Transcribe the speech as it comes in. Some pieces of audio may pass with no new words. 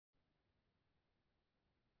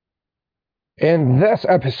In this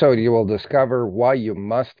episode, you will discover why you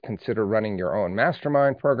must consider running your own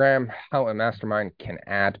mastermind program, how a mastermind can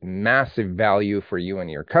add massive value for you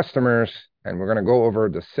and your customers, and we're going to go over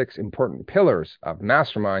the 6 important pillars of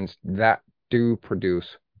masterminds that do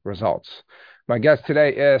produce results. My guest today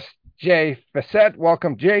is Jay Fiset.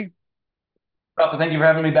 Welcome, Jay. Thank you for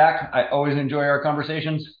having me back. I always enjoy our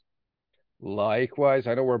conversations, Likewise,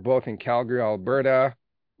 I know we're both in Calgary, Alberta,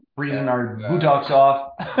 freezing and our buttocks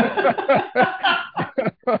off.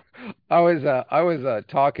 I was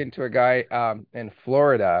talking to a guy in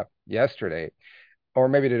Florida yesterday, or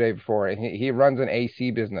maybe the day before, and he runs an AC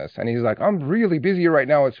business, and he's like, "I'm really busy right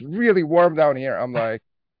now. It's really warm down here." I'm like,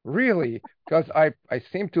 "Really?" Because I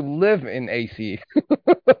seem to live in AC,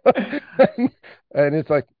 and it's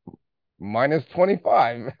like minus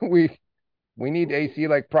 25. We need AC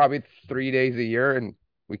like probably 3 days a year, and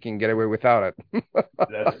we can get away without it.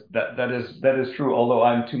 That is true. Although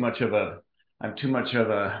I'm too much of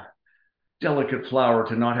a delicate flower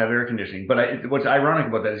to not have air conditioning. But what's ironic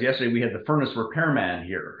about that is yesterday we had the furnace repairman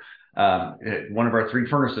here. One of our three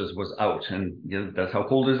furnaces was out, and that's how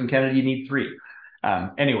cold it is in Canada. You need three.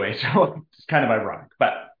 Anyway, so it's kind of ironic,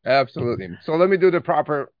 but Absolutely. So let me do the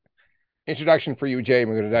proper introduction for you, Jay.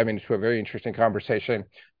 We're going to dive into a very interesting conversation,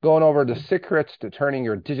 going over the secrets to turning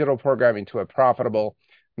your digital program into a profitable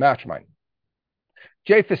mastermind.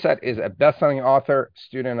 Jay Fiset is a best-selling author,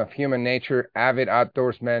 student of human nature, avid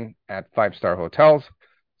outdoorsman at five-star hotels,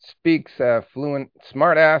 speaks fluent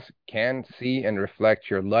smartass, can see and reflect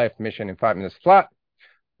your life mission in 5 minutes flat,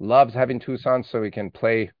 loves having two sons so he can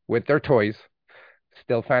play with their toys,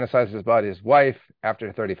 still fantasizes about his wife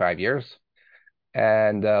after 35 years,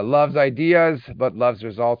 and loves ideas but loves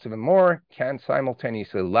results even more, can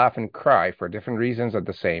simultaneously laugh and cry for different reasons at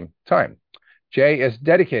the same time. Jay is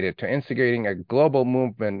dedicated to instigating a global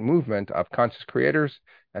movement of conscious creators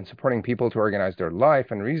and supporting people to organize their life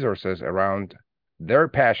and resources around their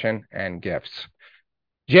passion and gifts.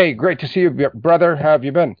 Jay, great to see you, brother. How have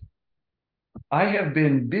you been? I have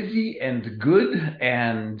been busy and good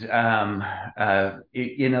and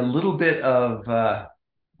in a little bit of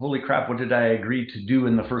holy crap, what did I agree to do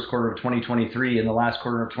in the first quarter of 2023, in the last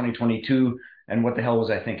quarter of 2022, and what the hell was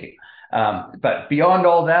I thinking? But beyond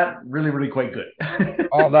all that, really, really quite good.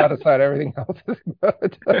 All that aside, everything else is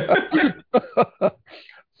good.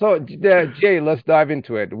 So, Jay, let's dive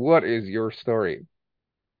into it. What is your story?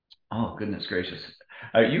 Oh, goodness gracious.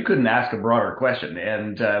 You couldn't ask a broader question.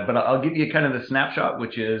 But I'll give you kind of the snapshot,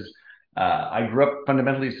 which is I grew up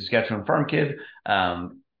fundamentally a Saskatchewan farm kid.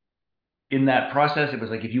 In that process, it was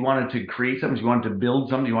like if you wanted to create something, you wanted to build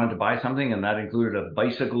something, you wanted to buy something, and that included a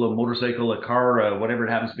bicycle, a motorcycle, a car, whatever it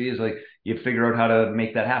happens to be, is like you figure out how to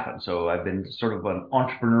make that happen. So I've been sort of an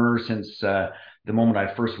entrepreneur since the moment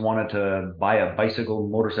I first wanted to buy a bicycle,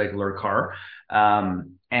 motorcycle, or car.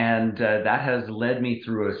 And that has led me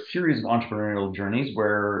through a series of entrepreneurial journeys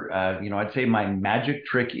where, I'd say my magic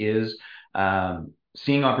trick is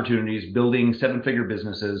seeing opportunities, building seven-figure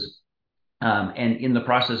businesses, and in the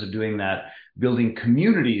process of doing that, building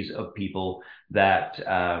communities of people that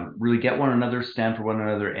really get one another, stand for one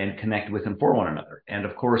another, and connect with and for one another. And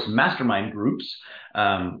of course, mastermind groups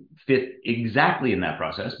fit exactly in that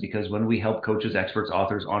process because when we help coaches, experts,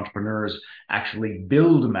 authors, entrepreneurs actually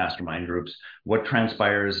build mastermind groups, what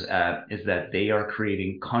transpires is that they are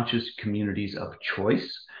creating conscious communities of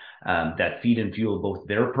choice. That feed and fuel both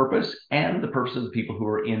their purpose and the purpose of the people who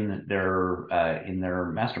are in their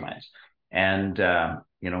masterminds. And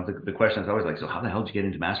the question is always like, so how the hell did you get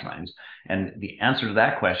into masterminds? And the answer to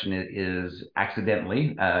that question is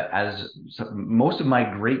accidentally, as most of my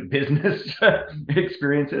great business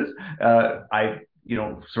experiences, I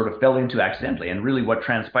sort of fell into accidentally. And really, what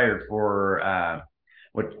transpired for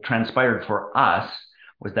us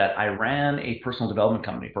was that I ran a personal development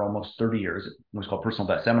company for almost 30 years. It was called Personal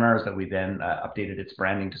Best Seminars. That we then updated its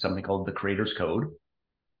branding to something called the Creators Code.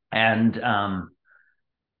 And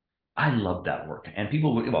I loved that work. And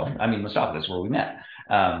people, well, I mean, Mustafa, that's where we met.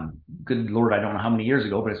 Good Lord, I don't know how many years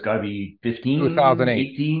ago, but it's got to be 15, 2008.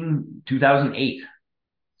 18, 2008.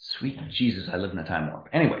 Sweet Jesus, I live in a time warp.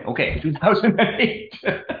 Anyway, okay, 2008.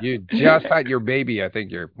 You just had your baby. I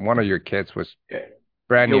think one of your kids was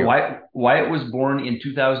brand new. Wyatt was born in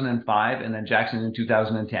 2005 and then Jackson in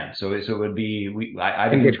 2010. So it would be,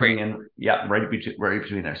 I've In been between. putting in, yeah, right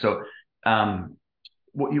between there. So,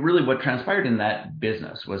 what transpired in that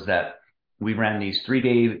business was that we ran these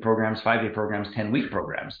 3-day programs, 5-day programs, 10-week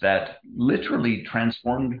programs that literally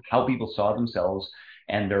transformed how people saw themselves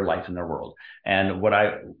and their life and their world. And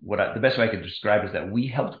the best way I could describe is that we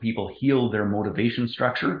helped people heal their motivation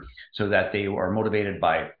structure so that they are motivated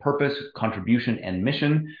by purpose, contribution, and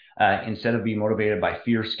mission, instead of being motivated by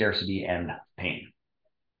fear, scarcity, and pain.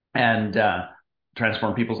 And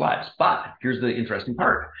transform people's lives. But here's the interesting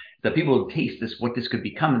part: that people would taste this, what this could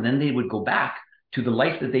become, and then they would go back to the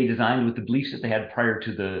life that they designed with the beliefs that they had prior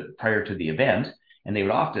to the event, and they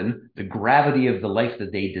would often, the gravity of the life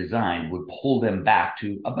that they designed would pull them back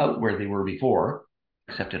to about where they were before,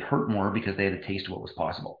 except it hurt more because they had a taste of what was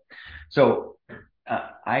possible. So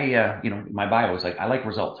my bio is like, I like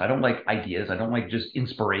results. I don't like ideas. I don't like just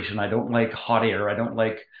inspiration. I don't like hot air. I don't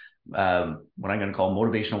like what I'm going to call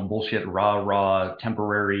motivational bullshit, raw,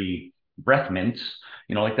 temporary breath mints.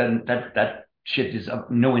 Like that shit is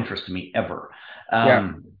of no interest to me ever.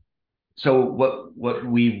 Yeah. So what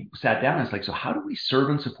we sat down is like, so how do we serve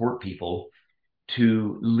and support people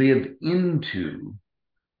to live into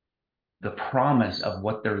the promise of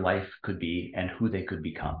what their life could be and who they could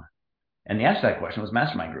become? And the answer to that question was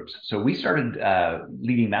mastermind groups. So we started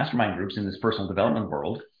leading mastermind groups in this personal development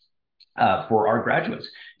world for our graduates,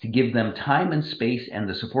 to give them time and space and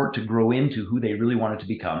the support to grow into who they really wanted to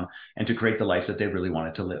become and to create the life that they really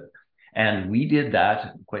wanted to live. And we did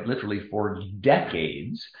that quite literally for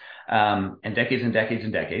decades, and decades and decades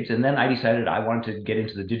and decades. And then I decided I wanted to get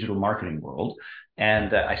into the digital marketing world.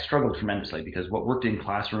 And I struggled tremendously because what worked in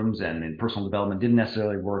classrooms and in personal development didn't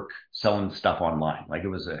necessarily work selling stuff online. Like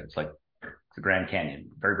it's like the Grand Canyon,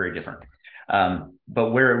 very, very different.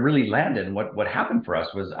 But where it really landed and what happened for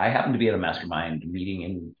us was, I happened to be at a mastermind meeting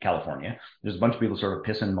in California. There's a bunch of people sort of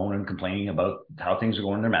pissing, moaning, complaining about how things are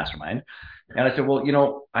going in their mastermind. And I said,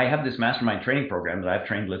 well, I have this mastermind training program that I've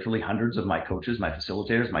trained literally hundreds of my coaches, my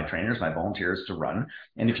facilitators, my trainers, my volunteers to run.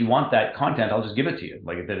 And if you want that content, I'll just give it to you.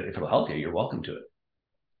 Like, if it'll help you, you're welcome to it.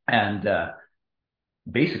 And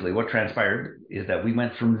basically what transpired is that we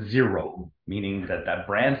went from zero, meaning that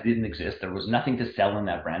brand didn't exist. There was nothing to sell in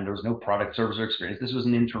that brand. There was no product, service, or experience. This was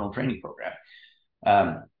an internal training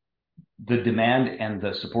program. The demand and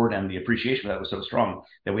the support and the appreciation for that was so strong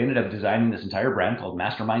that we ended up designing this entire brand called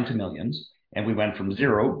Mastermind to Millions. And we went from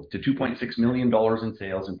zero to $2.6 million in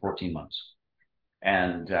sales in 14 months.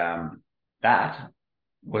 And that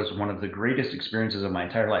was one of the greatest experiences of my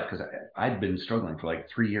entire life, because I'd been struggling for like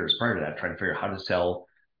 3 years prior to that, trying to figure out how to sell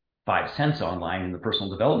 5 cents online in the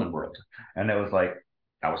personal development world. And it was like,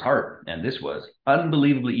 that was hard. And this was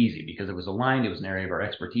unbelievably easy because it was aligned, it was an area of our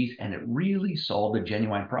expertise, and it really solved a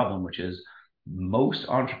genuine problem, which is most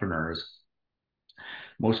entrepreneurs,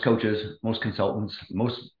 most coaches, most consultants,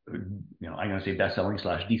 most, I'm going to say best-selling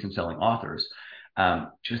 / decent selling authors,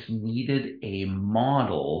 just needed a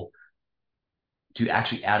model to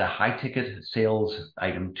actually add a high ticket sales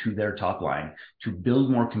item to their top line, to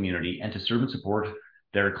build more community, and to serve and support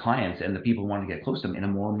their clients and the people who want to get close to them in a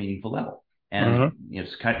more meaningful level. And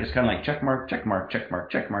it's kind of like check mark, check mark, check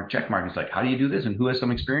mark, check mark, check mark. It's like, how do you do this? And who has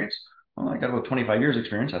some experience? Well, I got about 25 years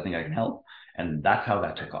experience. I think I can help. And that's how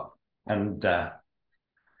that took off. And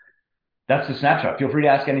that's the snapshot. Feel free to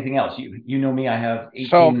ask anything else. You know me. I have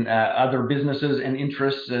 18 other businesses and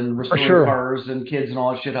interests and restoring cars and kids and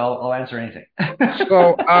all that shit. I'll answer anything.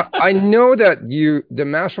 So I know that the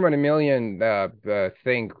Mastermind a Million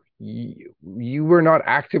thing, you were not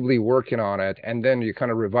actively working on it, and then you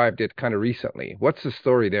kind of revived it kind of recently. What's the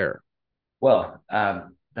story there? Well,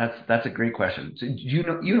 that's a great question. So you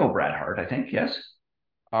know Brad Hart, I think, yes?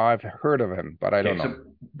 I've heard of him, but I don't know. So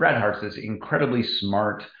Brad Hart's this incredibly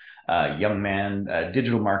smart young man,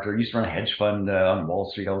 digital marketer, used to run a hedge fund on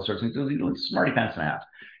Wall Street, all sorts of things. He was smarty pants and a half.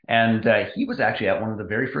 And he was actually at one of the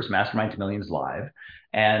very first Mastermind to Millions live,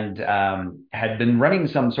 and had been running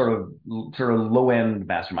some sort of low end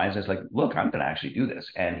masterminds. And it's like, look, I'm going to actually do this.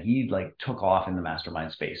 And he like took off in the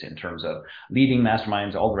mastermind space in terms of leading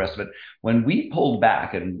masterminds, all the rest of it. When we pulled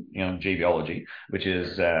back, and JVology, which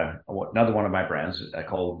is another one of my brands,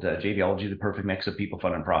 called JVology, the perfect mix of people,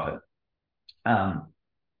 fun, and profit.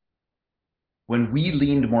 When we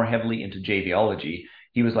leaned more heavily into JVology,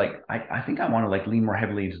 he was like, I think I want to like lean more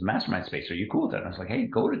heavily into the mastermind space. Are you cool with that? And I was like, hey,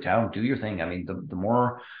 go to town, do your thing. I mean, the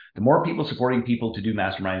more people supporting people to do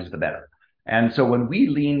masterminds, the better. And so when we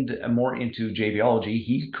leaned more into JVology,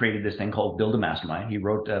 he created this thing called Build a Mastermind. He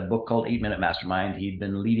wrote a book called 8-Minute Mastermind. He'd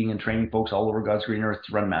been leading and training folks all over God's green earth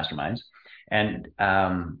to run masterminds. And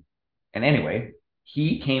anyway,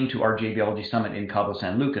 he came to our JVology summit in Cabo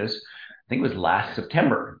San Lucas. I think it was last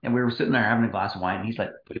September. And we were sitting there having a glass of wine. And he's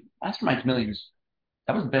like, Mastermind to Millions,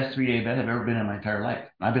 that was the best 3-day event I've ever been in my entire life.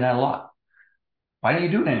 I've been at a lot. Why don't you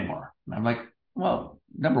do it anymore? And I'm like, well,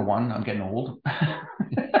 number one, I'm getting old.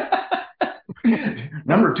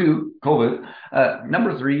 Number two, COVID.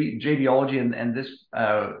 Number three, JBology, and this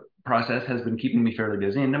process has been keeping me fairly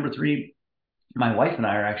busy. And number three, my wife and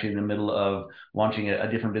I are actually in the middle of launching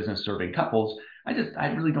a different business serving couples. I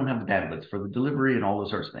really don't have the bandwidth for the delivery and all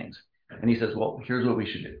those sorts of things. And he says, well, here's what we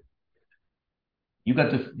should do. You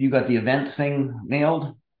got the event thing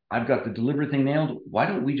nailed. I've got the delivery thing nailed. Why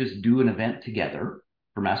don't we just do an event together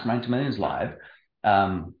for Mastermind to Millions Live?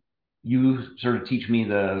 You sort of teach me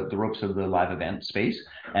the ropes of the live event space,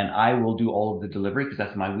 and I will do all of the delivery because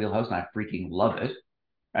that's my wheelhouse and I freaking love it.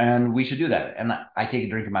 And we should do that. And I take a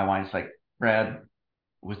drink of my wine. It's like, Brad,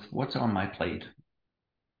 with what's on my plate,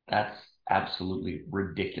 that's absolutely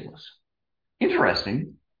ridiculous.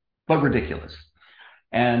 Interesting, but ridiculous.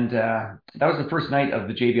 And that was the first night of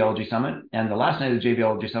the JBology Summit. And the last night of the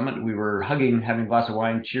JBology Summit, we were hugging, having a glass of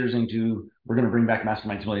wine, cheersing to, we're going to bring back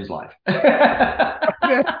Mastermind to Millions Live.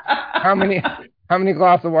 How many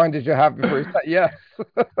glasses of wine did you have before you said yes?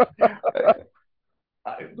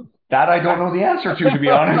 That I don't know the answer to be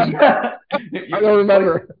honest. I don't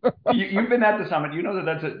remember. You've been at the summit. You know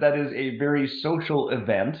that is a very social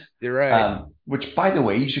event. You're right. Which, by the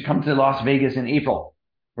way, you should come to Las Vegas in April.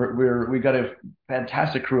 We got a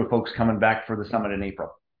fantastic crew of folks coming back for the summit in April.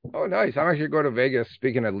 Oh, nice. I'm actually going to Vegas.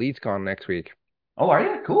 Speaking of LeadsCon next week. Oh, are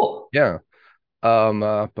you? Cool. Yeah.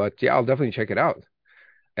 But yeah, I'll definitely check it out.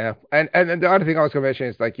 Yeah. And the other thing I was going to mention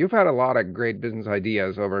is like you've had a lot of great business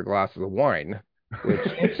ideas over glasses of wine, which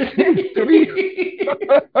seems to be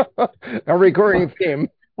a recurring theme.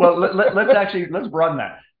 Well, let's broaden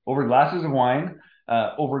that. Over glasses of wine,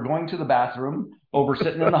 over going to the bathroom, over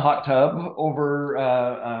sitting in the hot tub, over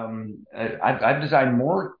I've designed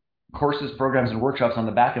more courses, programs, and workshops on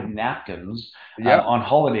the back of napkins on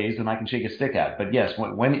holidays than I can shake a stick at. But yes,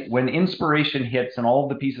 when inspiration hits and all of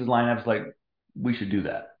the pieces line up, it's like we should do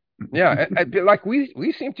that. Yeah, like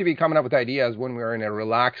we seem to be coming up with ideas when we're in a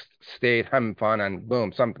relaxed state, having fun, and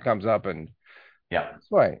boom, something comes up, and yeah, that's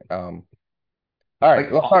right. All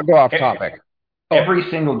right, let's not go off topic. Every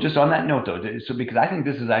single, just on that note though, so because I think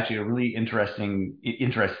this is actually a really interesting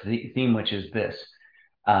theme, which is this.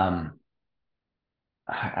 I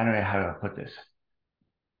don't know how to put this,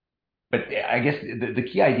 but I guess the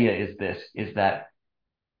key idea is this: is that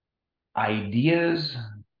ideas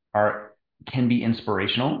can be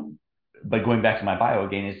inspirational, but going back to my bio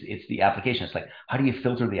again, it's the application. It's like, how do you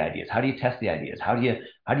filter the ideas? How do you test the ideas? How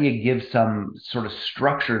do you give some sort of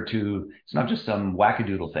structure to? It's not just some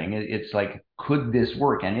wackadoodle thing. It's like, could this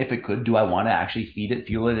work? And if it could, do I want to actually feed it,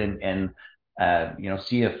 fuel it, and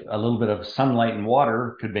see if a little bit of sunlight and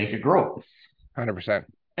water could make it grow? 100%.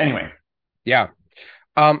 Anyway, yeah.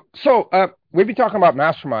 So we've been talking about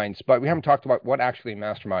masterminds, but we haven't talked about what actually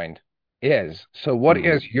mastermind is. So what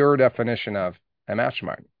is your definition of a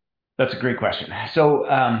mastermind? That's a great question. So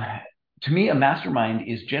to me, a mastermind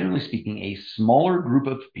is, generally speaking, a smaller group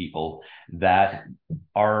of people that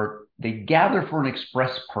they gather for an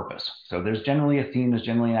express purpose. So there's generally a theme, there's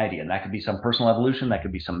generally an idea, and that could be some personal evolution, that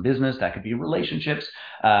could be some business, that could be relationships,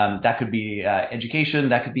 that could be education,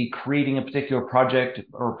 that could be creating a particular project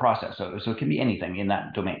or process. So it can be anything in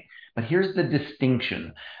that domain. But here's the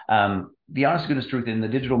distinction. The honest goodness truth, in the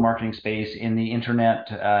digital marketing space, in the internet,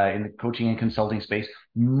 in the coaching and consulting space,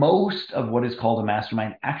 most of what is called a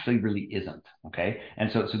mastermind actually really isn't. Okay. And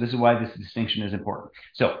so this is why this distinction is important.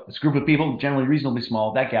 So this group of people, generally reasonably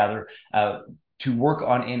small, that gather to work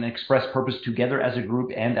on an express purpose together as a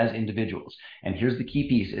group and as individuals. And here's the key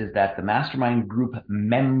piece, is that the mastermind group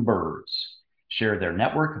members share their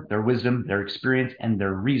network, their wisdom, their experience, and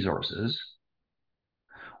their resources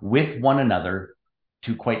with one another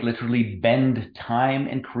to quite literally bend time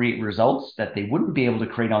and create results that they wouldn't be able to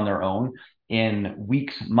create on their own in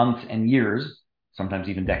weeks, months, and years, sometimes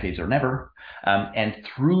even decades or never. And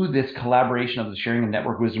through this collaboration of the sharing of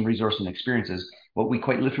network, wisdom, resource, and experiences, what we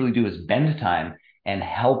quite literally do is bend time and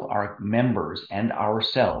help our members and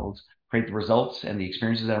ourselves create the results and the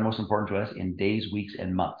experiences that are most important to us in days, weeks,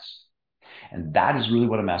 and months. And that is really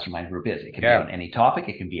what a mastermind group is. It can be on any topic,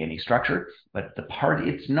 it can be any structure, but the part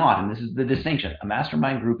it's not, and this is the distinction, a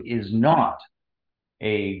mastermind group is not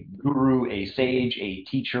a guru, a sage, a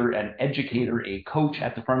teacher, an educator, a coach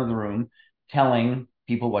at the front of the room telling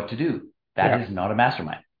people what to do. That is not a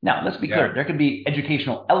mastermind. Now, let's be clear. There could be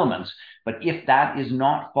educational elements, but if that is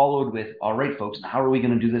not followed with, all right, folks, and how are we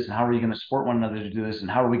going to do this? And how are we going to support one another to do this? And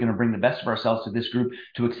how are we going to bring the best of ourselves to this group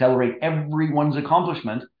to accelerate everyone's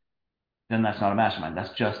accomplishment? Then that's not a mastermind.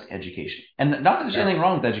 That's just education. And not that there's anything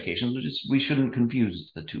wrong with education, but just we shouldn't confuse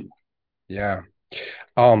the two. Yeah.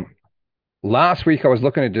 Last week I was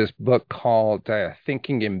looking at this book called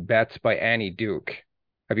Thinking in Bets by Annie Duke.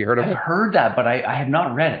 Have you heard of it? I've heard that, but I have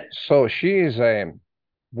not read it. So she is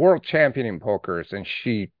world champion in pokers, and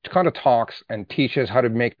she kind of talks and teaches how to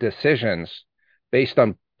make decisions based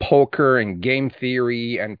on poker and game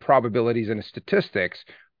theory and probabilities and statistics,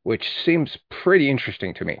 which seems pretty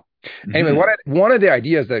interesting to me. Anyway, Mm-hmm. one of the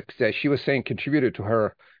ideas that she was saying contributed to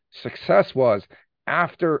her success was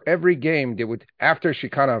after every game, after she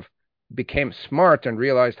kind of became smart and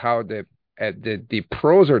realized how the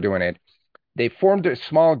pros are doing it, they formed a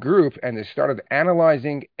small group and they started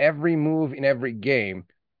analyzing every move in every game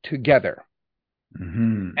together.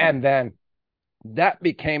 Mm-hmm. And then that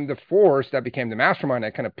became the force, that became the mastermind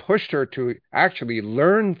that kind of pushed her to actually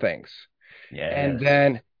learn things. And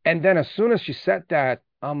Yes. then as soon as she said that,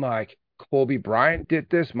 I'm like, Kobe Bryant did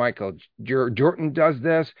this, Michael Jordan does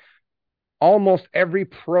this, almost every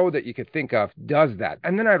pro that you could think of does that.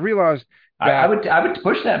 And then I realized I that would I would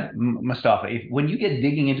push that, Mustafa. When you get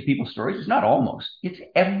digging into people's stories, it's not almost, it's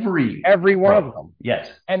every every one of pro. them. Yes.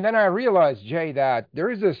 And then I realized, Jay, that there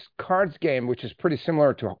is this cards game which is pretty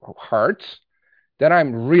similar to Hearts that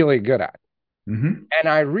I'm really good at. Mm-hmm. And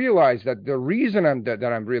I realized that the reason that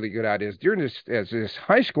I'm really good at is during this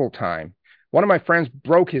high school time, one of my friends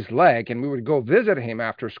broke his leg, and we would go visit him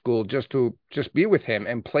after school just be with him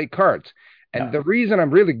and play cards. And Yeah. the reason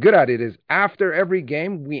I'm really good at it is after every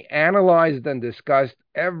game, we analyzed and discussed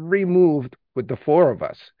every move with the four of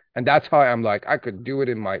us. And that's how I'm like, I could do it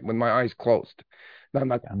with my eyes closed. And I'm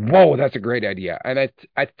like, Yeah. whoa, that's a great idea. And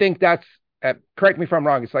I think that's correct me if I'm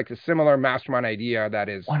wrong. It's like a similar mastermind idea that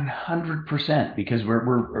is 100%, because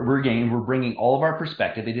we're bringing all of our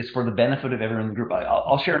perspective. It is for the benefit of everyone in the group.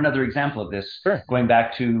 I'll share another example of this, sure. going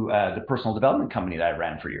back to the personal development company that I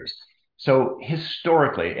ran for years. So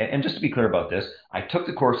historically, and just to be clear about this, I took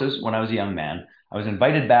the courses when I was a young man. I was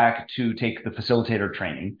invited back to take the facilitator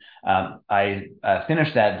training. I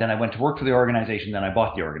finished that, then I went to work for the organization, then I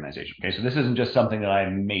bought the organization. Okay, so this isn't just something that I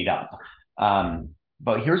made up.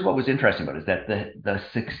 But here's what was interesting about it, is that the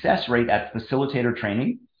success rate at facilitator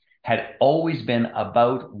training had always been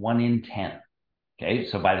about 1 in 10. Okay,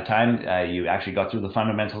 so by the time you actually got through the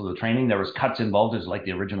fundamentals of the training, there was cuts involved as like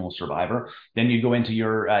the original Survivor. Then you go into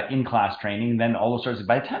your in-class training. Then all those sorts of.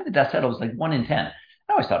 By the time the dust settled, it was like 1 in 10. I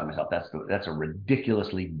always thought to myself, that's a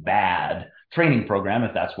ridiculously bad training program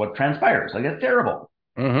if that's what transpires. Like, that's terrible.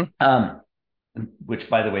 Mm-hmm. Which,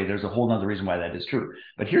 by the way, there's a whole nother reason why that is true.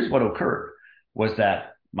 But here's what occurred: was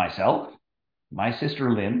that myself, my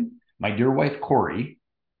sister Lynn, my dear wife Corey,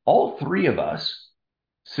 all three of us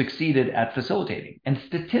succeeded at facilitating. And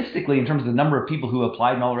statistically, in terms of the number of people who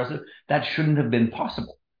applied and all the rest of it, that shouldn't have been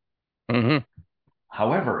possible. Mm-hmm.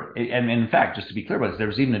 However, and in fact, just to be clear about this, there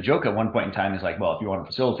was even a joke at one point in time. It's like, well, if you want to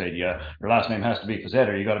facilitate, your last name has to be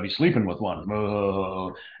Fiset, you got to be sleeping with one.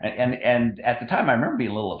 And at the time, I remember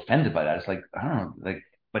being a little offended by that. It's like, I don't know, like,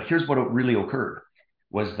 but here's what really occurred: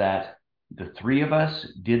 was that the three of us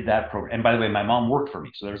did that program. And by the way, my mom worked for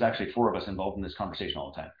me, so there was actually four of us involved in this conversation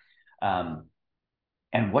all the time.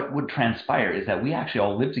 And what would transpire is that we actually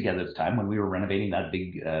all lived together at the time when we were renovating that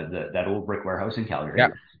that old brick warehouse in Yeah. Calgary.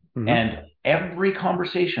 Mm-hmm. And every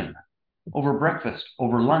conversation over breakfast,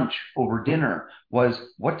 over lunch, over dinner was,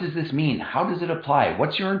 what does this mean? How does it apply?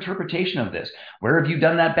 What's your interpretation of this? Where have you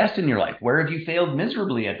done that best in your life? Where have you failed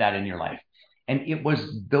miserably at that in your life? And it was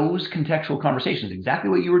those contextual conversations, exactly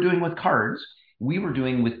what you were doing with cards, we were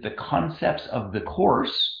doing with the concepts of the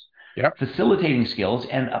course, Yeah. facilitating skills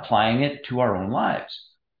and applying it to our own lives.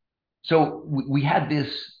 So we had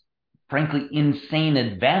this, frankly, insane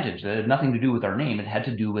advantage that had nothing to do with our name. It had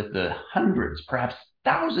to do with the hundreds, perhaps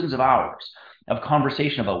thousands of hours of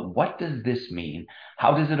conversation about, what does this mean?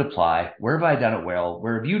 How does it apply? Where have I done it well?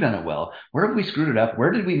 Where have you done it well? Where have we screwed it up?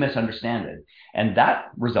 Where did we misunderstand it? And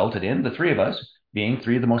that resulted in the three of us being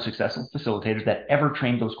three of the most successful facilitators that ever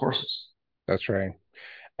trained those courses. That's right.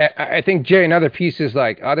 I think, Jay, another piece is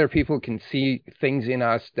like other people can see things in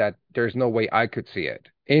us that there's no way I could see it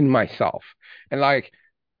in myself. And like,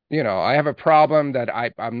 I have a problem that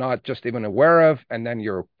I'm not just even aware of. And then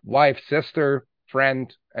your wife, sister,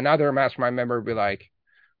 friend, another mastermind member will be like,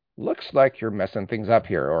 looks like you're messing things up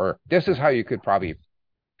here. Or this is how you could probably.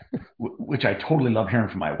 Which I totally love hearing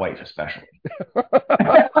from my wife, especially.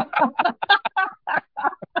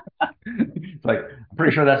 It's like, I'm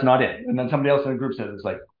pretty sure that's not it. And then somebody else in the group says, it's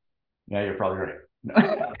like, yeah, you're probably right.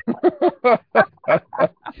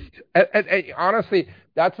 And honestly,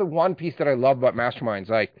 that's the one piece that I love about masterminds,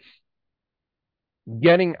 like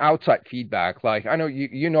getting outside feedback. Like I know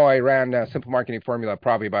I ran a Simple Marketing Formula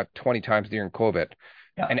probably about 20 times during COVID.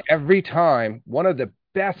 Yeah. And every time, one of the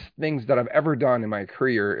best things that I've ever done in my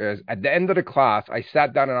career is at the end of the class, I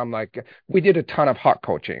sat down and I'm like, we did a ton of hot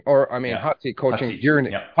coaching, or I mean, Yeah. hot seat coaching Hot seats.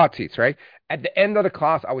 during Yeah. hot seats, right? At the end of the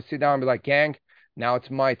class, I would sit down and be like, gang, Now it's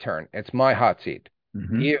my turn. It's my hot seat.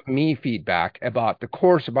 Mm-hmm. Give me feedback about the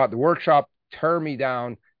course, about the workshop, tear me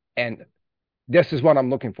down, and this is what I'm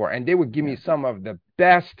looking for. And they would give me Yeah. some of the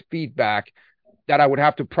best feedback that I would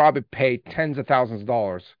have to probably pay tens of thousands of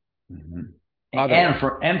dollars Mm-hmm.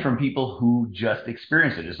 otherwise. And from people who just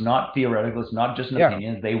experience it. It's not theoretical. It's not just an Yeah.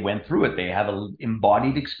 opinion. They went through it. They have an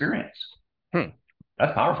embodied experience. Hmm.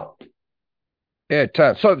 That's powerful.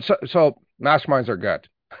 So masterminds are good.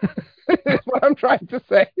 Is what I'm trying to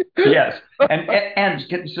say. Yes.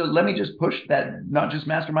 So let me just push that not just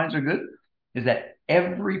masterminds are good, is that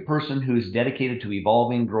every person who is dedicated to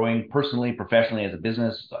evolving, growing personally, professionally, as a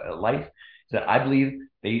business life, is that I believe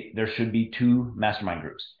there should be two mastermind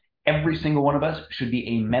groups. Every single one of us should be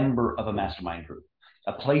a member of a mastermind group,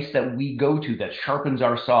 a place that we go to that sharpens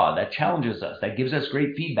our saw, that challenges us, that gives us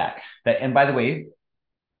great feedback. And by the way,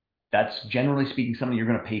 that's generally speaking something you're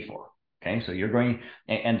going to pay for. Okay, so you're going,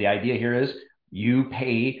 and the idea here is you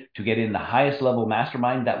pay to get in the highest level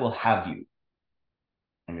mastermind that will have you.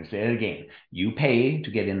 I'm going to say it again. You pay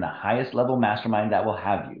to get in the highest level mastermind that will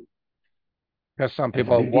have you. Because some It's a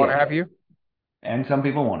people big won't deal. have you And some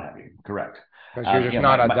people won't have you. Correct. because you're just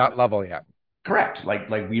not at that level yet. Correct. Like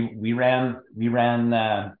we ran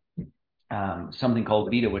something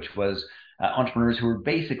called Vita, which was entrepreneurs who were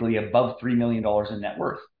basically above $3 million in net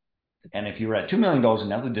worth. And if you were at $2 million in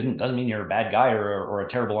net, it doesn't mean you're a bad guy or a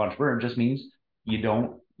terrible entrepreneur. It just means you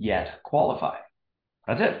don't yet qualify.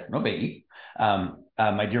 That's it. No biggie.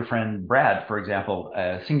 My dear friend Brad, for example,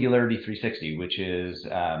 Singularity 360, which is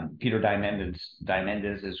Peter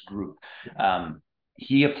Diamandis' group.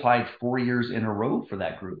 He applied 4 years in a row for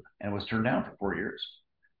that group and was turned down for 4 years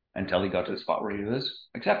until he got to the spot where he was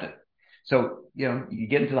accepted. So, you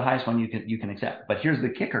get into the highest one you can accept. But here's the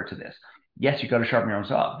kicker to this. Yes, you got to sharpen your own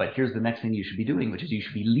saw, but here's the next thing you should be doing, which is you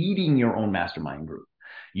should be leading your own mastermind group.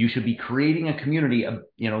 You should be creating a community,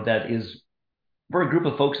 that is for a group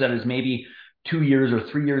of folks that is maybe 2 years or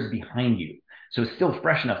 3 years behind you. So it's still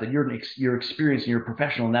fresh enough that you're experienced and you're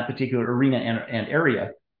professional in that particular arena and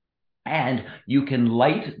area. And you can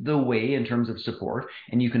light the way in terms of support,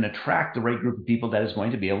 and you can attract the right group of people that is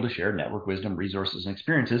going to be able to share network wisdom, resources, and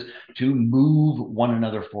experiences to move one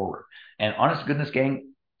another forward. And honest to goodness, gang,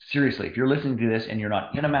 seriously, if you're listening to this and you're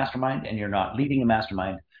not in a mastermind and you're not leading a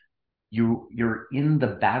mastermind, you're in the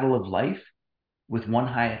battle of life with one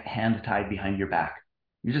hand tied behind your back.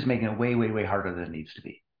 You're just making it way, way, way harder than it needs to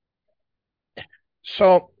be.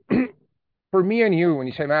 So for me and you, when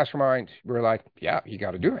you say mastermind, we're like, yeah, you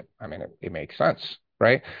got to do it. I mean, it makes sense,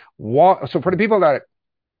 right? So for the people that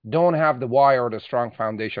don't have the why or the strong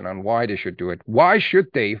foundation on why they should do it, why should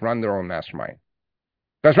they run their own mastermind?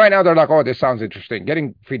 Because right now they're like, oh, this sounds interesting.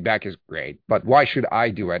 Getting feedback is great, but why should I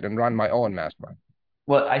do it and run my own mastermind?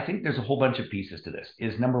 Well, I think there's a whole bunch of pieces to this.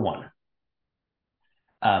 Is number one,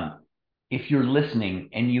 if you're listening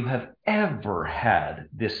and you have ever had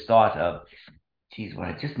this thought of, geez, what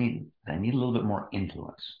I need a little bit more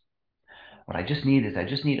influence. What I just need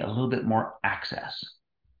a little bit more access.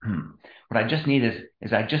 What I just need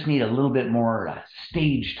is I just need a little bit more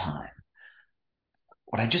stage time.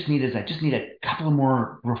 What I just need a couple of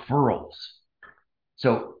more referrals.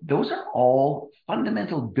 So those are all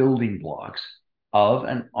fundamental building blocks of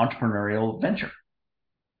an entrepreneurial venture.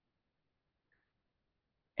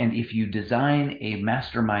 And if you design a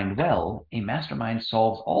mastermind well, a mastermind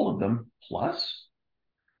solves all of them. Plus,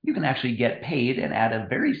 you can actually get paid and add a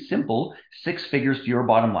very simple 6 figures to your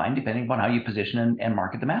bottom line, depending upon how you position and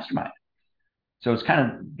market the mastermind. So it's kind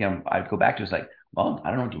of, I'd go back to it's like, well, I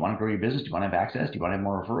don't know. Do you want to grow your business? Do you want to have access? Do you want to have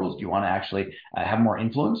more referrals? Do you want to actually have more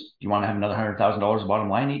influence? Do you want to have another $100,000 bottom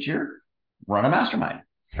line each year? Run a mastermind.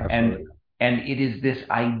 Absolutely. And it is this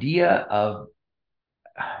idea of,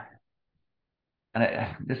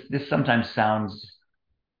 this sometimes sounds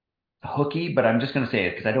hooky, but I'm just going to say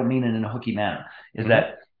it because I don't mean it in a hooky manner, is Mm-hmm.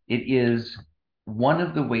 that it is one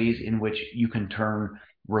of the ways in which you can turn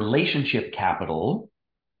relationship capital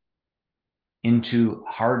into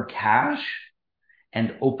hard cash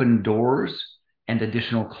and open doors and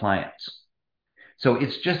additional clients. So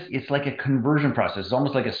it's like a conversion process. It's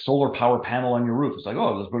almost like a solar power panel on your roof. It's like,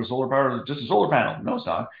 oh, let's put a solar power, just a solar panel. No, it's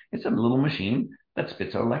not. It's a little machine that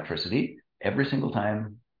spits out electricity every single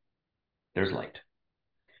time there's light.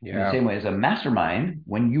 In the Yeah. same way as a mastermind,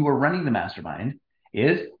 when you are running the mastermind,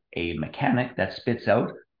 is a mechanic that spits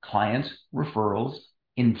out clients, referrals,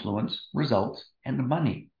 influence, results, and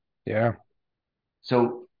money. Yeah.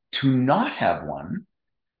 So to not have one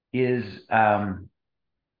is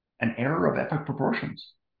an error of epic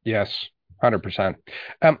proportions. Yes. 100%.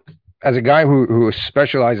 Um, as a guy who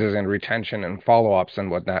specializes in retention and follow-ups and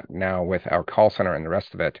whatnot now with our call center and the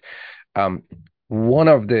rest of it, um, one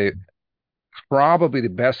of the probably the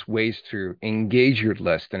best ways to engage your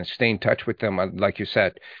list and stay in touch with them, like you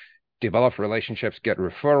said, develop relationships, get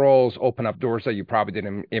referrals, open up doors that you probably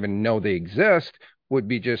didn't even know they exist, would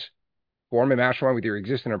be just form a mastermind with your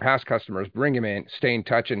existing or past customers, bring them in, stay in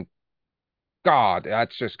touch, and God,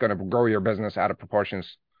 that's just going to grow your business out of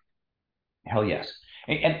proportions. Hell yes.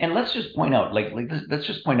 And let's just point out, let's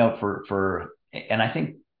just point out and I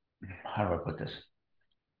think, how do I put this?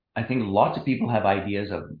 I think lots of people have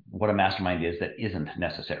ideas of what a mastermind is that isn't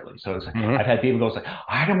necessarily. So Hmm. I've had people go, it's like,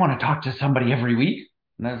 I don't want to talk to somebody every week.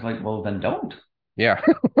 And I was like, well, then don't. Yeah.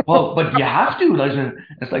 Well, but you have to.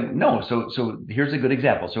 It's like, no. So here's a good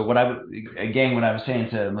example. So what I would, again, when I was saying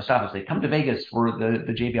to Mustafa, say, come to Vegas for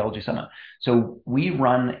the JBLG Summit. So we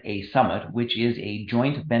run a summit, which is a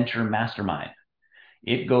joint venture mastermind.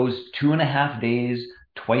 It goes 2.5 days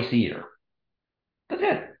twice a year. That's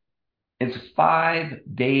it. It's 5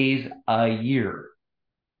 days a year.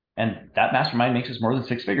 And that mastermind makes us more than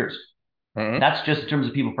six figures. Hmm. That's just in terms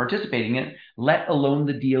of people participating in it, let alone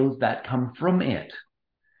the deals that come from it.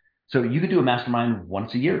 So you could do a mastermind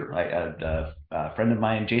once a year. A friend of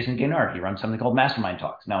mine, Jason Gaynard, he runs something called Mastermind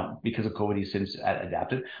Talks. Now, because of COVID, he's since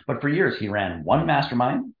adapted. But for years, he ran one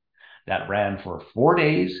mastermind that ran for 4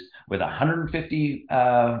 days with 150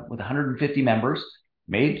 members,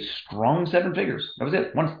 made strong seven figures. That was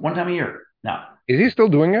it, one time a year. Now, Is he still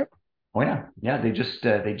doing it? oh yeah. They just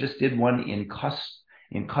did one in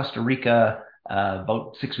Costa Rica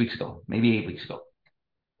about 6 weeks ago, maybe 8 weeks ago.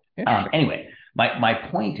 Interesting. Anyway, my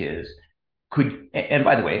point is, and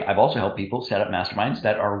by the way, I've also helped people set up masterminds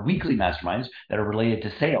that are weekly masterminds that are related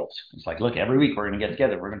to sales. It's like, look, every week we're going to get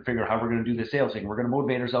together. We're going to figure out how we're going to do the sales thing. We're going to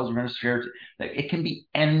motivate ourselves. We're going to share. It can be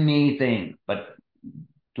anything, but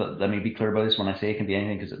let me be clear about this when I say it can be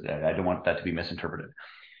anything, because I don't want that to be misinterpreted.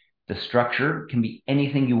 The structure can be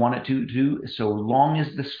anything you want it to do, so long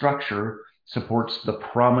as the structure supports the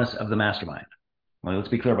promise of the mastermind. Well, let's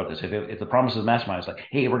be clear about this. If the promise of the mastermind is like,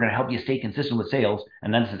 hey, we're going to help you stay consistent with sales,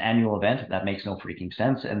 and then it's an annual event, that makes no freaking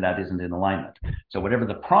sense, and that isn't in alignment. So whatever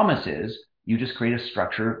the promise is, you just create a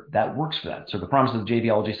structure that works for that. So the promise of the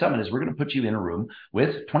JVLG Summit is we're going to put you in a room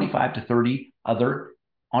with 25 to 30 other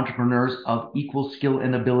entrepreneurs of equal skill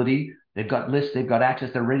and ability. They've got lists, they've got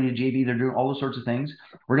access, they're ready to JV, they're doing all those sorts of things.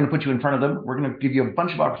 We're going to put you in front of them. We're going to give you a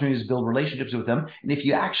bunch of opportunities to build relationships with them. And if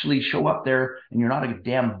you actually show up there and you're not a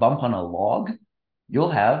damn bump on a log,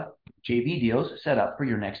 you'll have JV deals set up for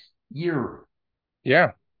your next year.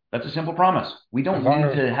 Yeah. That's a simple promise. We As don't long need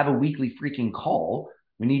as, to have a weekly freaking call.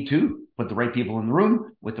 We need to put the right people in the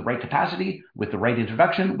room with the right capacity, with the right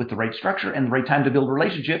introduction, with the right structure, and the right time to build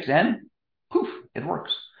relationships, and poof, it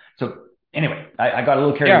works. So anyway, I got a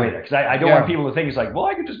little carried yeah. away there, because I don't want Yeah. people to think it's like, well,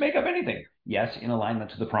 I can just make up anything. Yes, in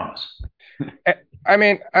alignment to the promise. I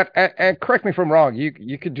mean, and correct me if I'm wrong.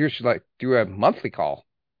 You could just like do a monthly call,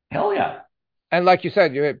 Hell yeah. and like you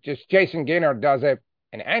said, you just Jason Gaynard does an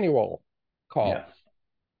annual call, Yeah.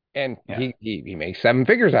 and Yeah. he makes seven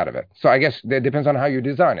figures out of it. So I guess that depends on how you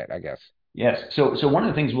design it. I guess. Yes. So one of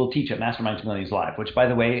the things we'll teach at Mastermind Millions Live, which by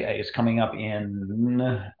the way is coming up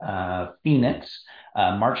in Phoenix,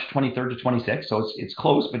 March 23rd to 26th. So it's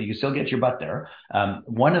close, but you can still get your butt there.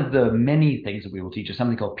 One of the many things that we will teach is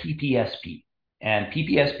something called PPSP. And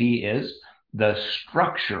PPSP is the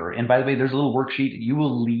structure. And by the way, there's a little worksheet. You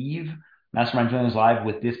will leave Mastermind Millions Live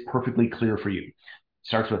with this perfectly clear for you. It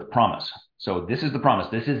starts with promise. So this is the promise.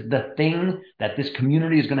 This is the thing that this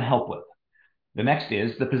community is going to help with. The next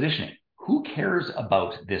is the positioning. Who cares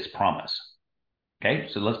about this promise? Okay,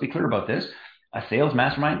 so let's be clear about this. A sales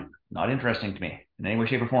mastermind, not interesting to me in any way,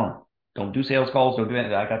 shape, or form. Don't do sales calls. Don't do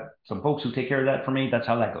it. I got some folks who take care of that for me. That's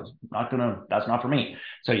how that goes. That's not for me.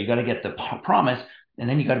 So you got to get the promise, and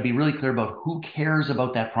then you got to be really clear about who cares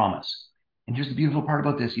about that promise. And here's the beautiful part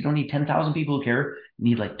about this. You don't need 10,000 people who care. You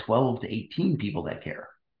need like 12 to 18 people that care.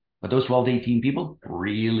 But those 12 to 18 people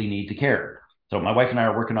really need to care. So my wife and I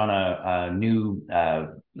are working on a new,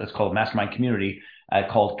 let's call it mastermind community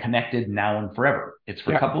called Connected Now and Forever. It's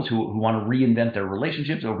for Yeah. couples who want to reinvent their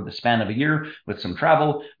relationships over the span of a year, with some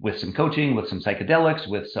travel, with some coaching, with some psychedelics,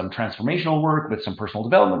 with some transformational work, with some personal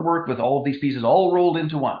development work, with all of these pieces all rolled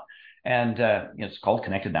into one. And it's called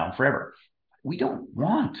Connected Now and Forever. We don't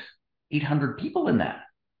want 800 people in that.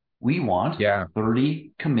 We want Yeah.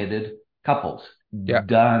 30 committed couples. Yeah. That's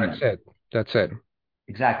Done. it. That's it.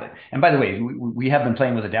 Exactly. And by the way, we have been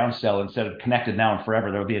playing with a downsell instead of connected now and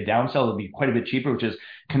forever. There will be a downsell that will be quite a bit cheaper, which is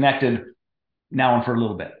connected now and for a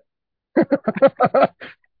little bit.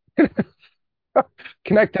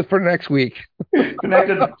 Connect us for next week.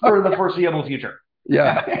 Connected for the foreseeable future.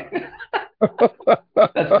 Yeah.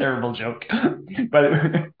 That's a terrible joke. By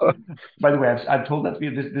the way, I've told that to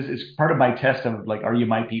you. This is part of my test of like, are you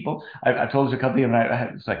my people? I've told this to a company, and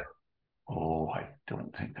it's like, oh, I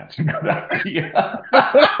don't think that's a good idea.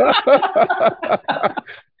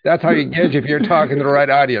 That's how you gauge if you're talking to the right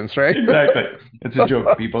audience, right? Exactly. It's a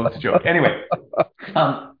joke, people. It's a joke. Anyway,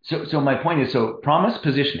 so my point is, so promise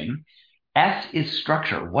positioning. S is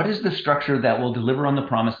structure. What is the structure that will deliver on the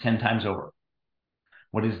promise 10 times over?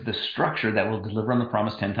 What is the structure that will deliver on the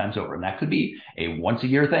promise 10 times over? And that could be a once a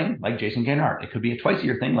year thing like Jason Gaynard. It could be a twice a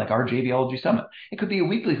year thing like our JVology Summit. It could be a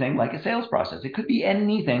weekly thing like a sales process. It could be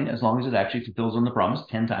anything as long as it actually fulfills on the promise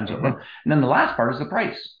 10 times over. And then the last part is the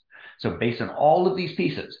price. So based on all of these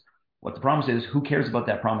pieces, what the promise is, who cares about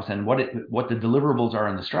that promise, and what the deliverables are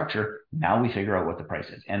in the structure, now we figure out what the price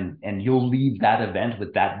is. And you'll leave that event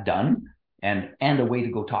with that done and a way to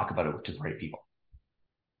go talk about it to the right people.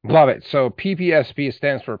 Love it. So PPSP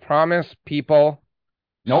stands for promise, people.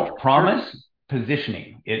 No, promise,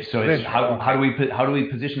 positioning. It's how do we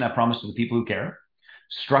position that promise to the people who care?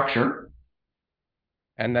 Structure,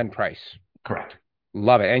 and then price. Correct.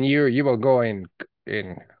 Love it. And you will go in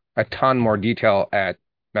a ton more detail at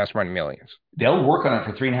Mastermind Millions. They'll work on it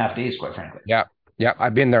for 3.5 days, quite frankly. Yeah.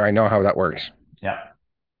 I've been there. I know how that works. Yeah.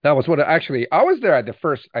 That was what I was there at the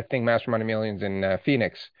first, I think, Mastermind Millions in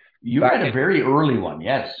Phoenix. You had a very early one,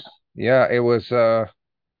 yes. Yeah, it was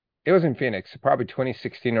in Phoenix, probably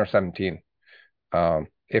 2016 or 17.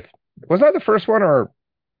 If was that the first one or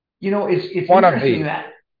it's one interesting that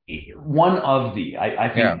one of the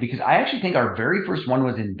I think because I actually think our very first one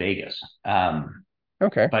was in Vegas.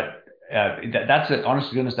 Okay. But that's honest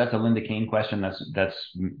to goodness, that's a Linda Kane question. That's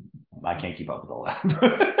I can't keep up with all that.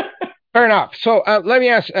 Fair enough. So let me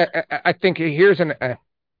ask. I think here is an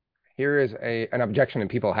objection that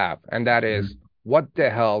people have, and that is, what the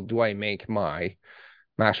hell do I make my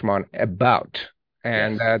Mastermind about?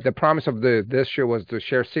 And the promise of this show was to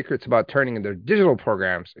share secrets about turning their digital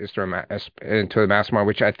programs into the Mastermind,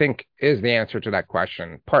 which I think is the answer to that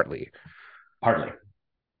question, partly.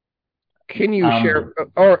 Can you share?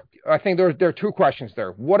 Or I think there are two questions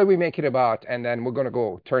there. What do we make it about? And then we're going to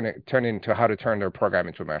go turn into how to turn their program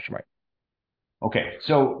into a Mastermind. Okay,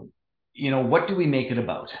 so what do we make it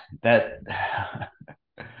about? That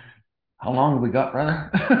how long have we got, brother?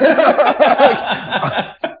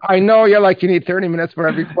 I know you're like, you need 30 minutes for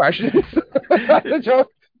every question. That's a joke.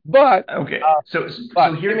 But okay, so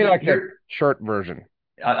give me like the short version.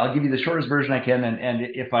 I'll give you the shortest version I can, and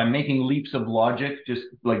if I'm making leaps of logic, just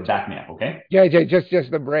like back me up, okay? Yeah, just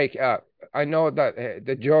the break. I know that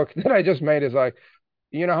the joke that I just made is like,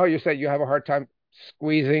 you know how you said you have a hard time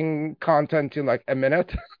squeezing content in like a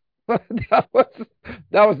minute? that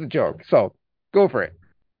was the joke. So go for it.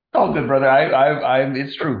 Oh, good, brother.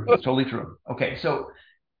 It's true. It's totally true. Okay, so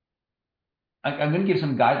I'm going to give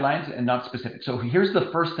some guidelines and not specific. So here's the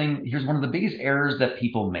first thing. Here's one of the biggest errors that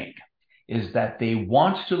people make is that they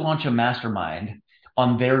want to launch a mastermind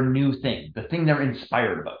on their new thing, the thing they're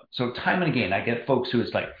inspired about. So time and again, I get folks who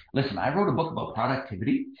is like, listen, I wrote a book about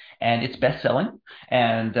productivity and it's best-selling.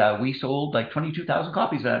 And we sold like 22,000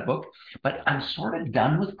 copies of that book, but I'm sort of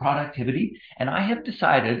done with productivity. And I have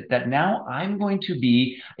decided that now I'm going to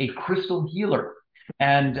be a crystal healer.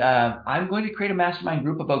 And I'm going to create a mastermind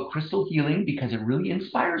group about crystal healing because it really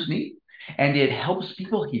inspires me and it helps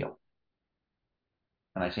people heal.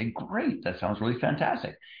 And I say, great, that sounds really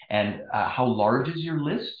fantastic. And how large is your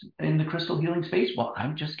list in the crystal healing space? Well,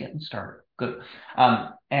 I'm just getting started. Good.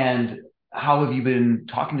 And how have you been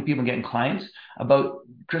talking to people and getting clients about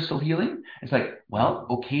crystal healing? It's like, well,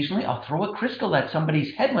 occasionally I'll throw a crystal at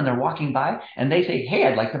somebody's head when they're walking by and they say, hey,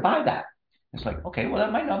 I'd like to buy that. It's like, okay, well,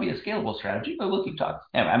 that might not be a scalable strategy, but we'll keep talking.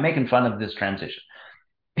 Anyway, I'm making fun of this transition.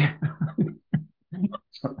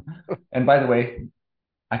 And by the way,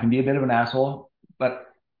 I can be a bit of an asshole, but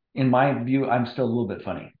in my view, I'm still a little bit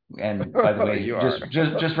funny. And by the way,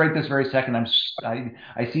 just right this very second,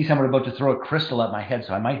 I see someone about to throw a crystal at my head,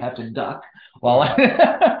 so I might have to duck. Well,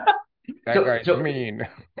 that guy's mean.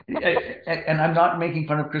 And I'm not making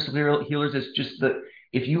fun of crystal healers. It's just that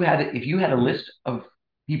if you had a list of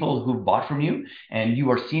people who bought from you and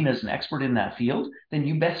you are seen as an expert in that field, then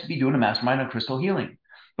you best be doing a mastermind on crystal healing.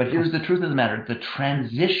 But here's the truth of the matter. The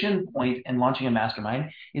transition point in launching a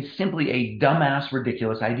mastermind is simply a dumbass,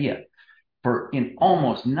 ridiculous idea. For in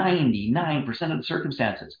almost 99% of the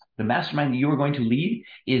circumstances, the mastermind that you are going to lead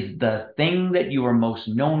is the thing that you are most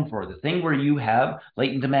known for, the thing where you have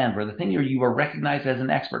latent demand, where the thing where you are recognized as an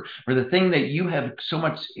expert, where the thing that you have so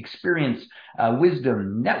much experience,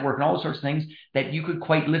 wisdom, network, and all sorts of things that you could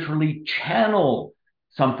quite literally channel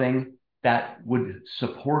something that would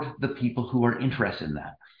support the people who are interested in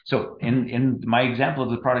that. So in my example of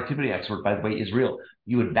the productivity expert, by the way, is real.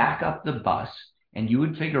 You would back up the bus and you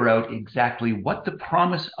would figure out exactly what the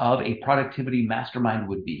promise of a productivity mastermind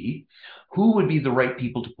would be, who would be the right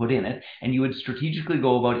people to put in it, and you would strategically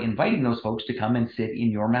go about inviting those folks to come and sit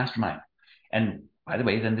in your mastermind. And by the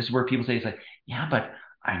way, then this is where people say, it's like, yeah, but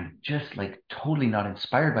I'm just like totally not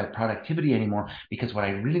inspired by productivity anymore because what I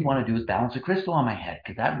really want to do is balance a crystal on my head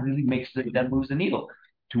because that really that moves the needle.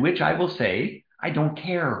 To which I will say, I don't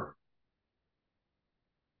care.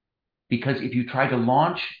 Because if you try to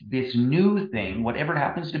launch this new thing, whatever it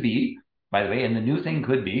happens to be, by the way, and the new thing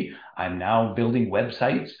could be I'm now building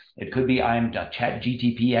websites. It could be I'm a chat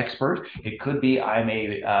GTP expert. It could be I'm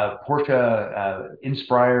a Porsche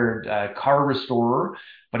inspired car restorer,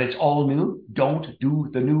 but it's all new. Don't do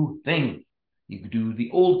the new thing. You do the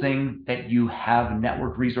old thing that you have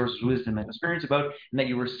network resources, wisdom, and experience about, and that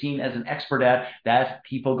you were seen as an expert at, that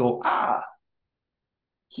people go, ah,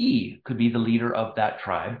 he could be the leader of that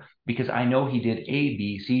tribe because I know he did A,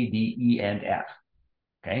 B, C, D, E, and F.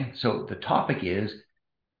 Okay. So the topic is,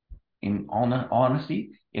 in all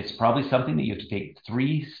honesty, it's probably something that you have to take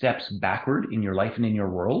 3 steps backward in your life and in your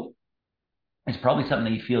world. It's probably something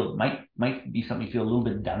that you feel might be something you feel a little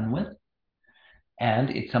bit done with.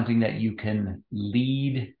 And it's something that you can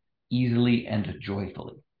lead easily and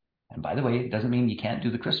joyfully. And by the way, it doesn't mean you can't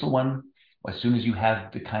do the crystal one. As soon as you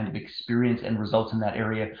have the kind of experience and results in that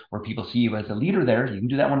area where people see you as a leader there, you can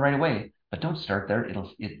do that one right away. But don't start there.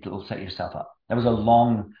 It'll set yourself up. That was a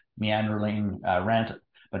long meandering rant,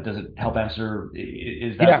 but does it help answer?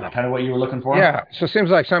 Is that kind of what you were looking for? Yeah. So it seems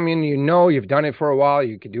like something you've done it for a while,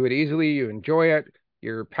 you can do it easily, you enjoy it,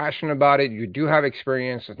 you're passionate about it, you do have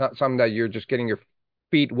experience. It's not something that you're just getting your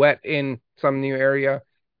feet wet in some new area.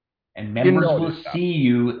 And members will see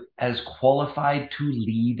you as qualified to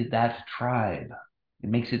lead that tribe. It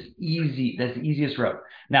makes it easy. That's the easiest route.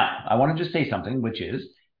 Now, I want to just say something, which is,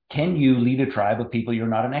 can you lead a tribe of people you're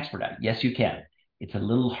not an expert at? Yes, you can. It's a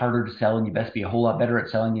little harder to sell, and you best be a whole lot better at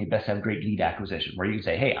selling. You best have great lead acquisition, where you can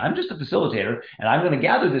say, hey, I'm just a facilitator, and I'm going to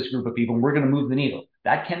gather this group of people, and we're going to move the needle.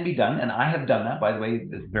 That can be done, and I have done that. By the way,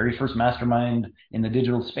 the very first mastermind in the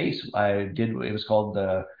digital space I did, it was called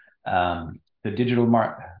the online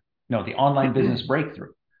business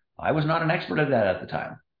breakthrough. I was not an expert at that at the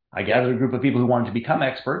time. I gathered a group of people who wanted to become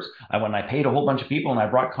experts. I paid a whole bunch of people and I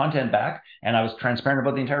brought content back and I was transparent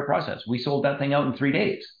about the entire process. We sold that thing out in 3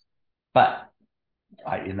 days. But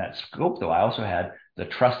in that scope, though, I also had the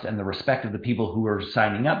trust and the respect of the people who were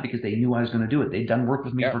signing up because they knew I was going to do it. They'd done work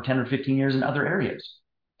with me for 10 or 15 years in other areas.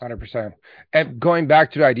 100%. And going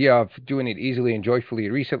back to the idea of doing it easily and joyfully,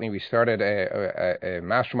 recently we started a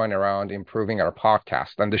mastermind around improving our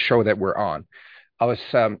podcast and the show that we're on. I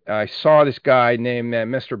saw this guy named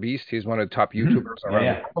Mr. Beast. He's one of the top YouTubers around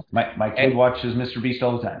the world. My kid watches Mr. Beast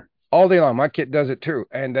all the time. All day long. My kid does it too.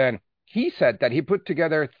 And then he said that he put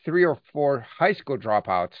together 3 or 4 high school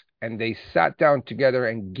dropouts and they sat down together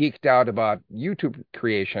and geeked out about YouTube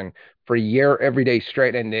creation for a year every day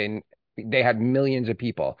straight. And then they had millions of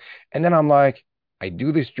people. And then I'm like, I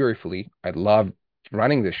do this joyfully. I love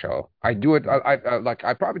running the show. I do it.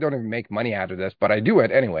 I probably don't even make money out of this, but I do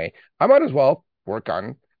it anyway. I might as well work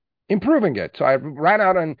on improving it. So I ran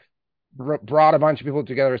out and brought a bunch of people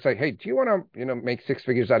together and say, hey, do you want to, make 6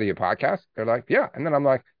 figures out of your podcast? They're like, yeah. And then I'm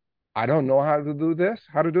like, I don't know how to do this.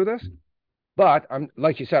 But I'm,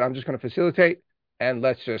 like you said, I'm just going to facilitate and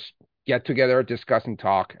let's just get together, discuss and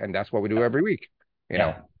talk. And that's what we do every week, you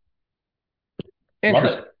know.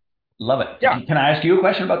 Love it. Yeah. Can I ask you a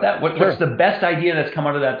question about that? What's the best idea that's come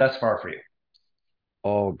out of that thus far for you?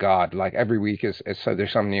 Oh God, like every week is so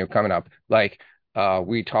there's something new coming up. Like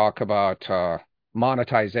we talk about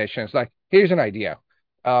monetizations. Like here's an idea.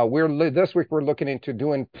 This week we're looking into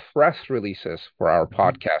doing press releases for our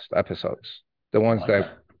podcast episodes. The ones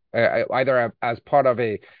that either as part of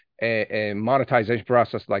a monetization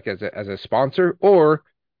process, like as a sponsor, or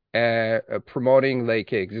promoting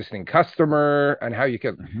like an existing customer and how you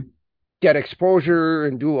can get exposure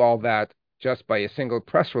and do all that just by a single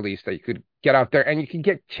press release that you could get out there, and you can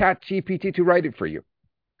get Chat GPT to write it for you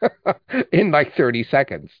in like 30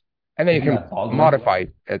 seconds. And then you can modify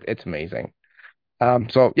it. It's amazing.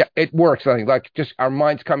 So yeah, it works. I think like just our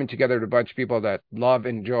minds coming together to a bunch of people that love,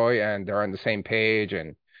 enjoy, and they're on the same page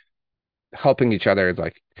and helping each other. It's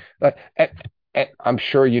like, and I'm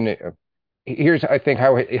sure here's, I think,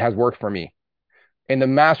 how it has worked for me. In the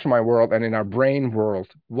mastermind world and in our brain world,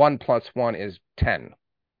 1 + 1 is 10.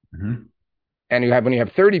 Mm-hmm. And when you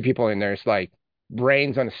have 30 people in there, it's like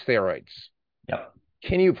brains on steroids. Yep.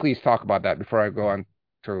 Can you please talk about that before I go on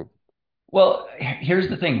to? Well, here's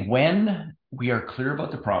the thing. When we are clear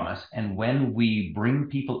about the promise, and when we bring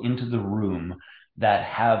people into the room that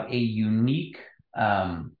have a unique,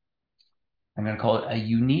 I'm going to call it a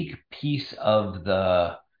unique piece of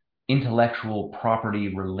the intellectual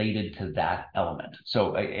property related to that element.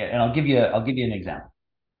 So, and I'll give you an example.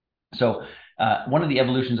 So, one of the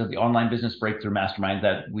evolutions of the online business breakthrough mastermind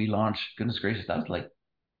that we launched, goodness gracious, that was like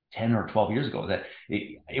 10 or 12 years ago, that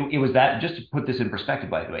it was that, just to put this in perspective,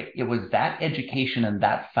 by the way, it was that education and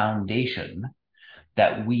that foundation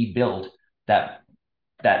that we built that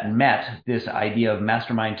met this idea of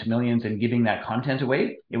mastermind to millions and giving that content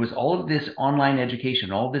away. It was all of this online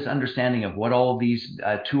education, all of this understanding of what all of these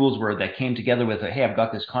tools were that came together with, hey, I've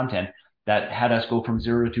got this content that had us go from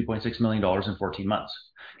 $0 to $2.6 million in 14 months.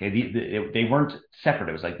 Okay, they weren't separate.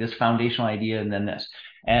 It was like this foundational idea and then this.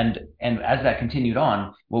 And as that continued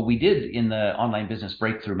on, what we did in the online business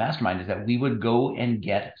breakthrough mastermind is that we would go and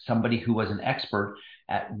get somebody who was an expert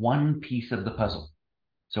at one piece of the puzzle.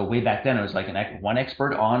 So way back then, it was like one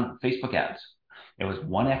expert on Facebook ads. It was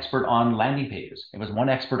one expert on landing pages. It was one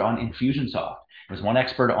expert on Infusionsoft. It was one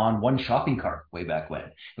expert on one shopping cart way back when.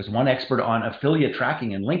 It was one expert on affiliate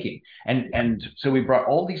tracking and linking. And so we brought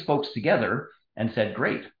all these folks together and said,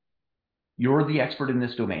 great, you're the expert in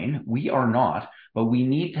this domain. We are not, but we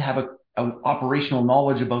need to have a operational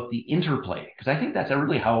knowledge about the interplay. Because I think that's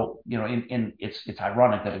really how, it's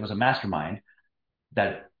ironic that it was a mastermind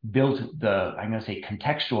that built the, I'm going to say,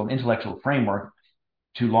 contextual and intellectual framework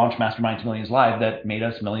to launch Mastermind to Millions Live that made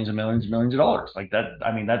us millions and millions and millions of dollars. Like that,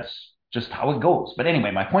 I mean, that's just how it goes. But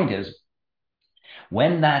anyway, my point is,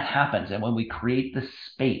 when that happens and when we create the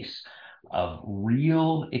space of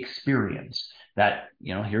real experience, that,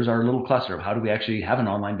 here's our little cluster of how do we actually have an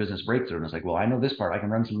online business breakthrough. And it's like, well, I know this part. I can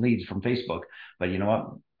run some leads from Facebook, but you know what?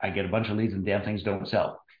 I get a bunch of leads and damn things don't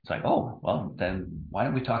sell. It's like, oh, well, then why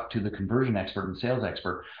don't we talk to the conversion expert and sales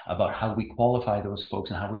expert about how we qualify those folks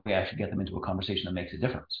and how we actually get them into a conversation that makes a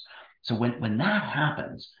difference. So when that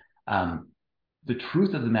happens, the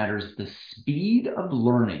truth of the matter is the speed of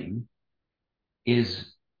learning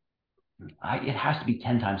is, it has to be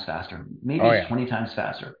 10 times faster. Maybe Oh it's yeah. 20 times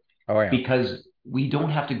faster, Oh yeah. because we don't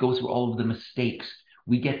have to go through all of the mistakes.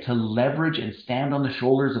 We get to leverage and stand on the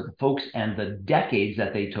shoulders of the folks and the decades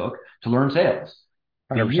that they took to learn sales,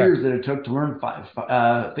 the 100%. years that it took to learn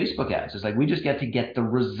Facebook ads. It's like we just get to get the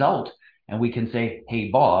result, and we can say, hey,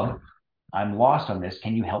 Bob, I'm lost on this.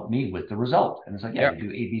 Can you help me with the result? And it's like, yeah, Yeah. you do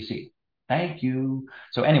ABC. Thank you.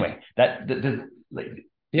 So anyway, like,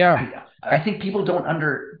 Yeah. I think people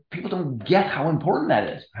don't get how important that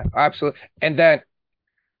is. Absolutely. And then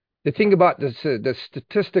the thing about this, the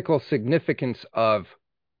statistical significance of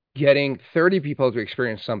getting 30 people to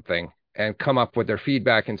experience something and come up with their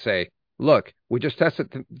feedback and say, look, we just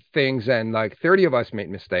tested things and like 30 of us made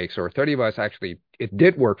mistakes, or 30 of us actually, it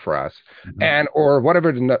did work for us. Mm-hmm. And, or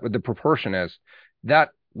whatever the proportion is, that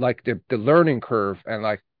like the learning curve, and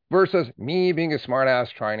like versus me being a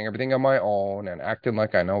smartass, trying everything on my own and acting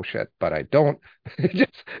like I know shit, but I don't.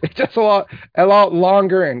 It's just a lot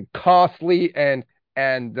longer and costly, and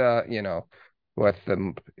with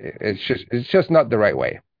them, it's just not the right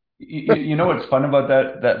way. You know what's fun about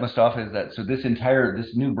that Mustafa is that, so this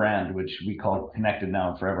new brand, which we call Connected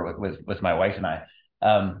Now and Forever with my wife and I,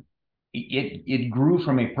 it grew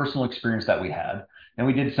from a personal experience that we had, and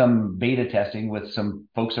we did some beta testing with some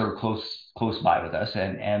folks that are close by with us,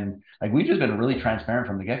 and like we've just been really transparent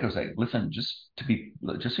from the get go. It's like, listen, just so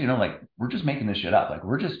you know, like we're just making this shit up, like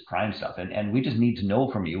we're just trying stuff, and we just need to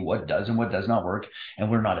know from you what does and what does not work,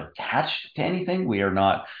 and we're not attached to anything. We are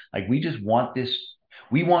not, like, we just want this.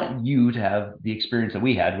 We want you to have the experience that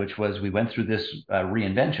we had, which was we went through this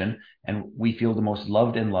reinvention, and we feel the most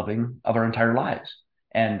loved and loving of our entire lives.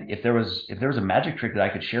 And if there was a magic trick that I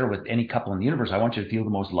could share with any couple in the universe, I want you to feel the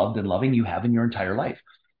most loved and loving you have in your entire life.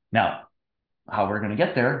 Now, how we're going to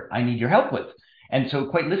get there, I need your help with. And so,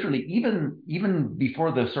 quite literally, even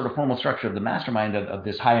before the sort of formal structure of the mastermind of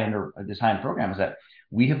this high end program, is that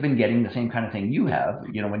we have been getting the same kind of thing you have.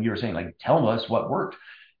 When you were saying, like, tell us what worked,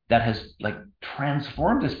 that has like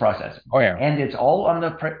transformed this process. Oh yeah. And it's all on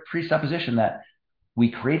the presupposition that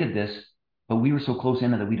we created this, but we were so close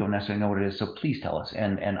in it that we don't necessarily know what it is. So please tell us.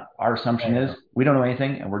 And our Oh assumption yeah. is we don't know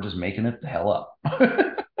anything, and we're just making it the hell up.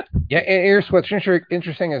 Yeah, and here's what's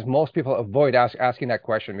interesting is most people avoid asking that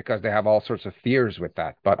question because they have all sorts of fears with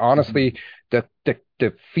that. But honestly, the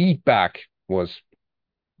feedback was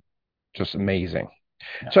just amazing.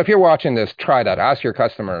 Yeah. So if you're watching this, try that. Ask your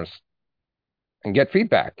customers and get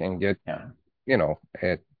feedback and get, Yeah.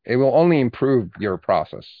 it will only improve your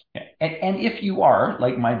process. And if you are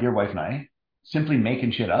like my dear wife and I, simply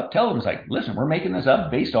making shit up, tell them it's like, listen, we're making this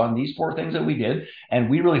up based on these 4 things that we did. And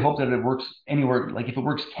we really hope that it works anywhere. Like if it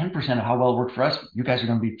works 10% of how well it worked for us, you guys are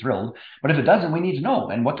going to be thrilled. But if it doesn't, we need to know.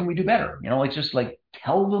 And what can we do better? It's just like,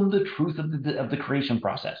 tell them the truth of the creation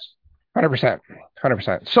process. 100%.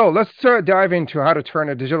 100%. So let's dive into how to turn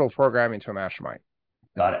a digital program into a mastermind.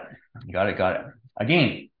 Got it.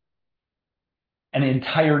 Again, an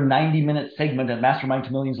entire 90-minute segment at Mastermind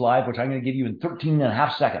to Millions Live, which I'm going to give you in 13 and a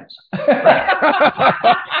half seconds.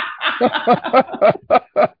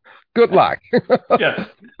 Good luck. Yes.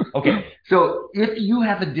 Okay. So if you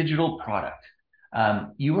have a digital product,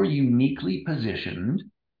 you are uniquely positioned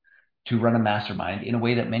to run a mastermind in a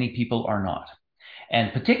way that many people are not.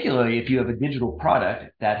 And particularly if you have a digital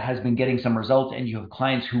product that has been getting some results and you have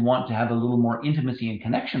clients who want to have a little more intimacy and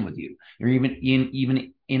connection with you, you're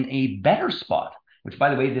even in a better spot, which, by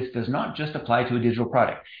the way, this does not just apply to a digital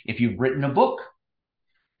product. If you've written a book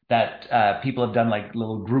that people have done like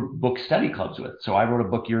little group book study clubs with. So I wrote a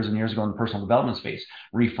book years and years ago in the personal development space,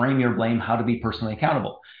 Reframe Your Blame, How to Be Personally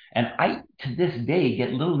Accountable. And I, to this day,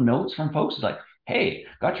 get little notes from folks like, hey,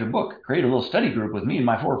 got your book, create a little study group with me and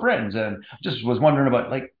my 4 friends. And just was wondering about,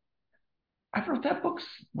 like, I wrote that book,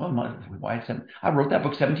 I wrote that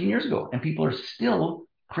book 17 years ago, and people are still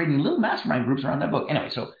creating little mastermind groups around that book. Anyway,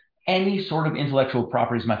 so any sort of intellectual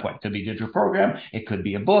property is my point. It could be a digital program, it could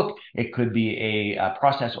be a book, it could be a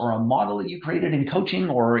process or a model that you created in coaching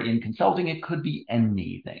or in consulting, it could be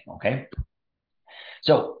anything, okay?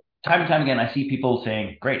 So time and time again, I see people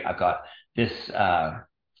saying, great, I've got this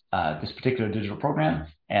particular digital program,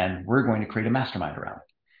 and we're going to create a mastermind around it.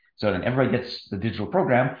 So then everybody gets the digital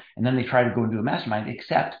program, and then they try to go and do a mastermind,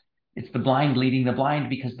 except it's the blind leading the blind,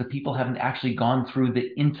 because the people haven't actually gone through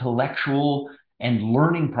the intellectual and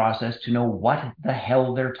learning process to know what the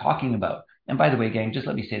hell they're talking about. And by the way, gang, just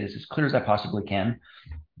let me say this as clear as I possibly can.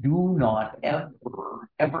 Do not ever,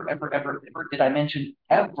 did I mention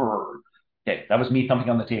ever? Okay, that was me thumping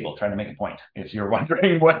on the table trying to make a point, if you're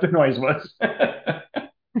wondering what the noise was.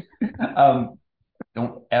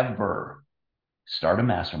 Don't ever start a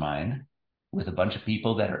mastermind with a bunch of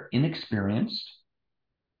people that are inexperienced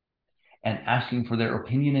and asking for their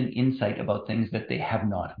opinion and insight about things that they have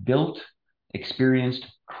not built, experienced,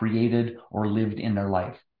 created, or lived in their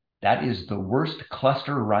life. That is the worst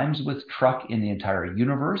cluster, rhymes with truck, in the entire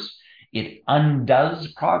universe. It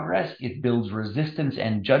undoes progress. It builds resistance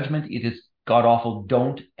and judgment. It is god awful.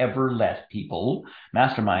 Don't ever let people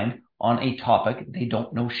mastermind on a topic they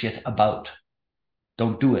don't know shit about.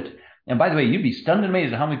 Don't do it. And by the way, you'd be stunned and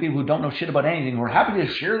amazed at how many people who don't know shit about anything who are happy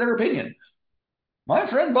to share their opinion. My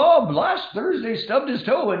friend Bob last Thursday stubbed his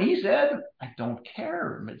toe and he said, I don't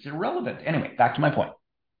care. It's irrelevant. Anyway, back to my point.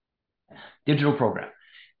 Digital program.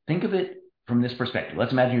 Think of it from this perspective.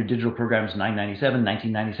 Let's imagine your digital program is $997,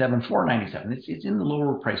 $1997, $497. It's in the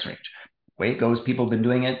lower price range. The way it goes, people have been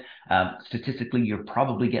doing it. Statistically, you're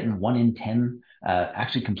probably getting 1 in 10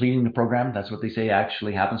 actually completing the program. That's what they say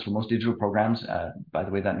actually happens for most digital programs. By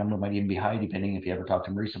the way, that number might even be high, depending if you ever talk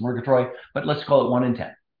to Marisa Murgatroyd, but let's call it 1 in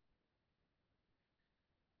 10.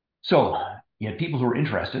 So you had people who were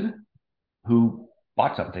interested, who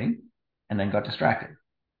bought something and then got distracted.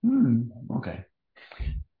 Okay.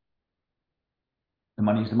 The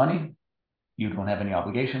money's the money. You don't have any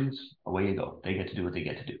obligations. Away you go. They get to do what they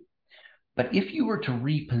get to do. But if you were to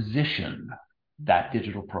reposition that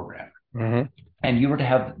digital program, and you were to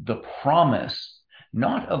have the promise,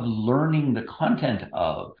 not of learning the content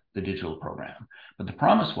of the digital program, but the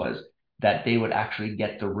promise was that they would actually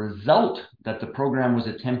get the result that the program was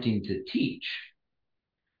attempting to teach,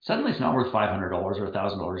 suddenly it's not worth $500 or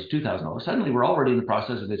 $1,000 or $2,000. Suddenly we're already in the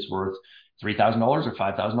process of it's worth $3,000 or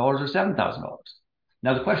 $5,000 or $7,000.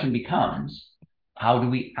 Now the question becomes, how do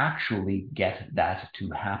we actually get that to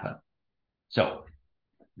happen? So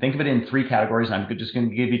think of it in 3 categories. And I'm just going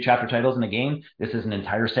to give you chapter titles. And again, this is an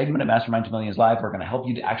entire segment of Mastermind to Millions Live. We're going to help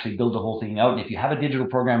you to actually build the whole thing out. And if you have a digital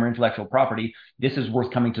program or intellectual property, this is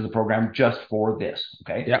worth coming to the program just for this.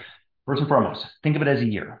 Okay. Yeah. First and foremost, think of it as a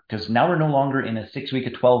year, because now we're no longer in a 6-week, a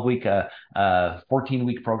 12-week,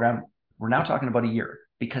 14-week program. We're now talking about a year,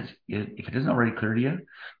 because if it isn't already clear to you,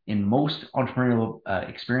 in most entrepreneurial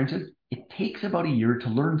experiences, it takes about a year to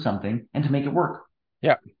learn something and to make it work.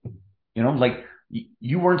 Yeah. Like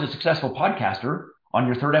you weren't a successful podcaster on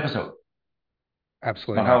your 3rd episode.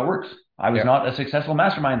 Absolutely not how it works. I was Yeah. not a successful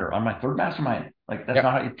masterminder on my 3rd mastermind. Like that's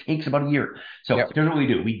not how it takes about a year. So here's what we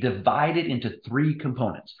do. We divide it into 3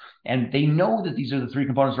 components. And they know that these are the 3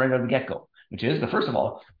 components right out of the get-go, which is, the first of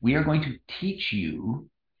all, we are going to teach you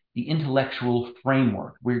the intellectual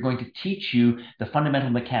framework. We're going to teach you the fundamental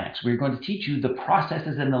mechanics. We're going to teach you the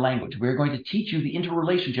processes and the language. We're going to teach you the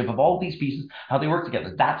interrelationship of all these pieces, how they work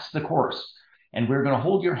together. That's the course. And we're going to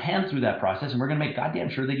hold your hand through that process, and we're going to make goddamn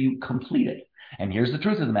sure that you complete it. And here's the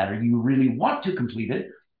truth of the matter. You really want to complete it,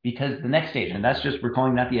 because the next stage, and that's just, we're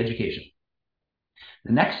calling that the education.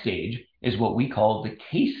 The next stage is what we call the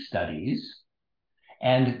case studies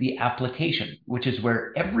and the application, which is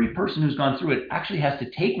where every person who's gone through it actually has to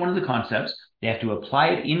take one of the concepts, they have to apply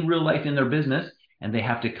it in real life in their business, and they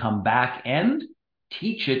have to come back and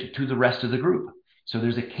teach it to the rest of the group. So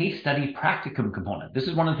there's a case study practicum component. This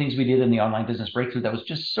is one of the things we did in the online business breakthrough that was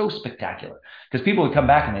just so spectacular, because people would come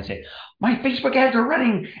back and they say, my Facebook ads are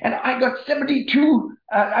running and I got 72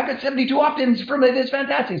 opt-ins from it. It's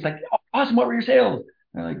fantastic. It's like, awesome. What were your sales?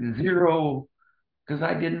 They're like, 0, because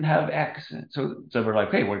I didn't have X. So we're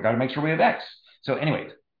like, hey, we've got to make sure we have X. So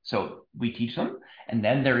anyways, so we teach them. And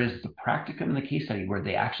then there is the practicum and the case study where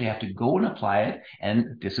they actually have to go and apply it.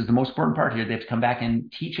 And this is the most important part here. They have to come back and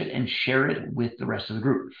teach it and share it with the rest of the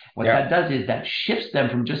group. What that does is that shifts them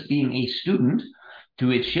from just being a student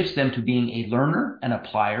to, it shifts them to being a learner, an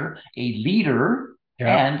applier, a leader,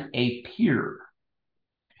 and a peer.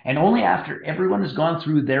 And only after everyone has gone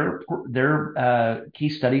through their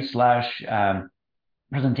case study slash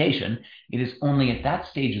presentation, it is only at that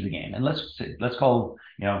stage of the game. And let's call,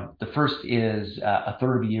 the first is a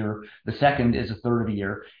third of a year, the second is a third of a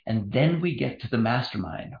year, and then we get to the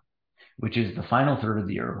mastermind, which is the final third of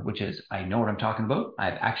the year, which is, I know what I'm talking about.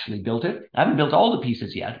 I've actually built it. I haven't built all the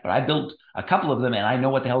pieces yet, but I built a couple of them, and I know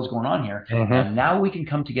what the hell is going on here. And now we can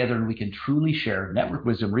come together and we can truly share network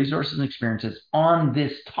wisdom, resources, and experiences on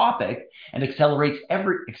this topic, and accelerate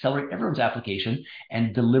everyone's application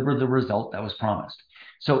and deliver the result that was promised.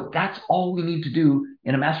 So that's all we need to do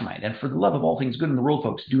in a mastermind. And for the love of all things good in the world,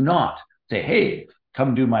 folks, do not say, hey,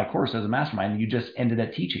 come do my course as a mastermind, and you just ended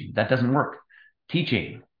at teaching. That doesn't work.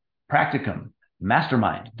 Teaching, practicum,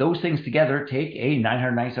 mastermind, those things together take a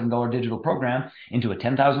 $997 digital program into a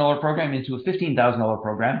 $10,000 program, into a $15,000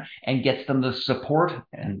 program, and gets them the support,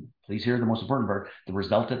 and please hear the most important part, the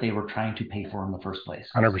result that they were trying to pay for in the first place.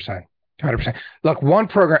 100%. Look, one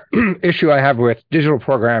program issue I have with digital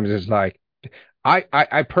programs is like,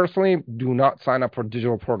 I personally do not sign up for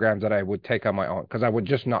digital programs that I would take on my own, because I would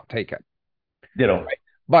just not take it. Ditto. Right?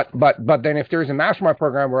 But then if there's a mastermind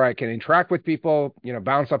program where I can interact with people,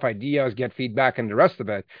 bounce off ideas, get feedback, and the rest of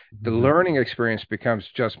it, the learning experience becomes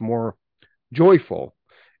just more joyful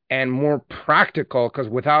and more practical, because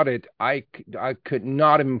without it, I could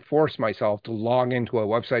not even force myself to log into a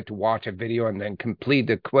website to watch a video and then complete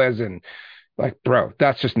the quiz, and like, bro,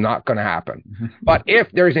 that's just not going to happen. But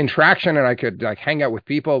if there's interaction and I could like hang out with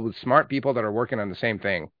people, with smart people that are working on the same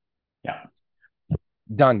thing,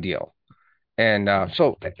 done deal. And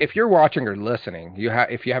so if you're watching or listening,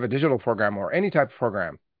 if you have a digital program or any type of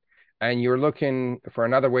program, and you're looking for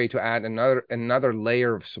another way to add another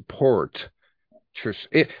layer of support,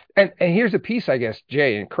 and here's a piece, I guess,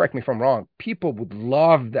 Jay, and correct me if I'm wrong, people would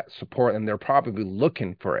love that support, and they're probably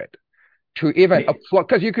looking for it. To even,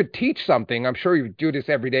 because you could teach something, I'm sure you do this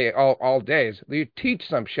every day, all days. You teach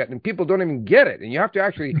some shit and people don't even get it, and you have to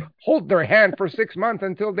actually hold their hand for 6 months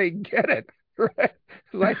until they get it. Right?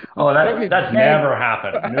 Like, that's never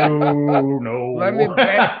happened. No. Let me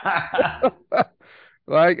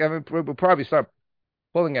like, I mean, we'll probably start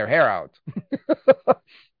pulling their hair out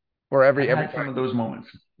for every some of those moments.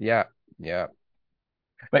 Yeah.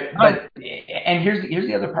 But and here's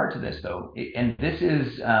the other part to this, though, and this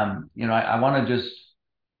is I want to just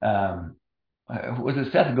was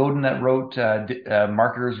it Seth Godin that wrote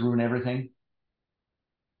Marketers Ruin Everything?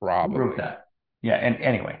 Probably. Who wrote that? Yeah. And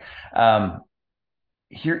anyway,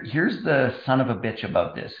 here's the son of a bitch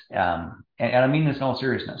about this, and I mean this in all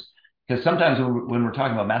seriousness, because sometimes when we're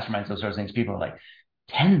talking about masterminds, those sorts of things, people are like,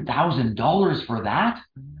 $10,000 for that.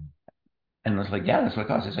 And it's like, yeah, that's what it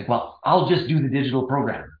costs. It's like, well, I'll just do the digital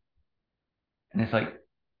program. And it's like,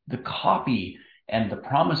 the copy and the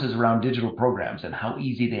promises around digital programs and how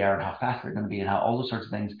easy they are and how fast they're going to be and how all those sorts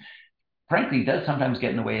of things, frankly, does sometimes get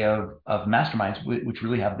in the way of masterminds, which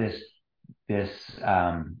really have this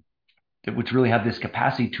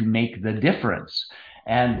capacity to make the difference.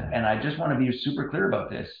 And I just want to be super clear about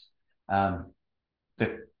this.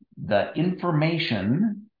 The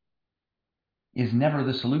information is never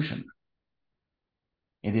the solution.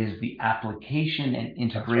 It is the application and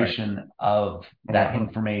integration of that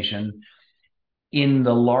information in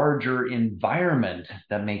the larger environment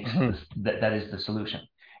that makes that is the solution.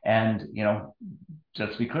 And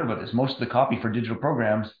let's be clear about this. Most of the copy for digital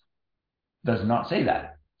programs does not say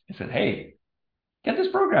that. It says, hey, get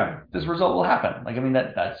this program. This result will happen. Like, I mean,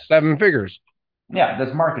 that's, 7 figures. yeah,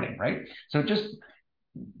 that's marketing, right? So just,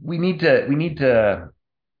 we need to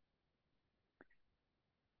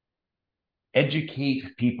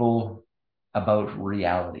educate people about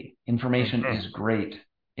reality. Information Mhm. is great.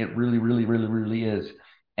 It really, really, really, really is.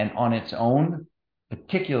 And on its own,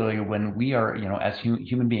 particularly when we are, as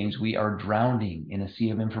human beings, we are drowning in a sea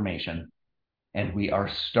of information and we are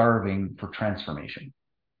starving for transformation.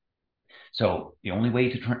 So the only way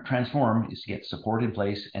to transform is to get support in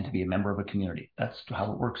place and to be a member of a community. That's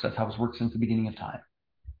how it works. That's how it's worked since the beginning of time.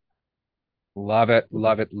 Love it,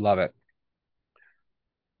 love it, love it.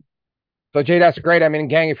 So Jay, that's great. I mean,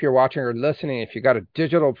 gang, if you're watching or listening, if you got a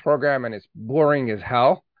digital program and it's boring as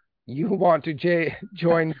hell, you want to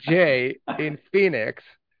join Jay in Phoenix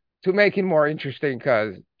to make it more interesting.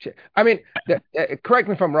 Because I mean, correct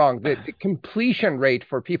me if I'm wrong. The completion rate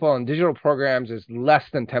for people on digital programs is less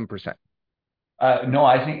than 10%. No,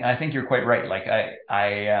 I think you're quite right. Like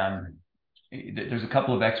there's a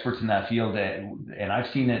couple of experts in that field, and I've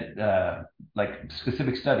seen it like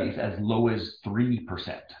specific studies as low as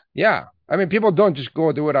 3%. Yeah. I mean, people don't just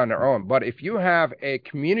go do it on their own, but if you have a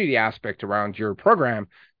community aspect around your program,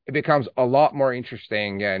 it becomes a lot more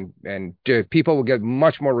interesting and people will get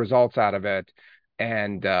much more results out of it.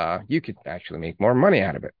 And you could actually make more money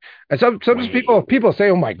out of it. And sometimes Way. people say,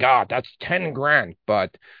 "Oh my God, that's 10 grand."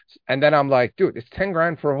 And then I'm like, dude, it's 10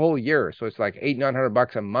 grand for a whole year. So it's like 800-900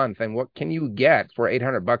 bucks a month. And what can you get for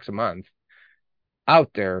 800 bucks a month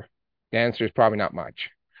out there? The answer is probably not much.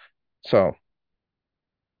 So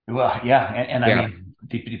Well, yeah, and I yeah. mean,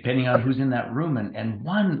 depending on who's in that room, and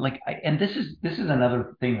one like, and this is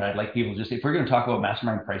another thing that I'd like people to just, if we're going to talk about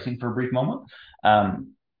mastermind pricing for a brief moment,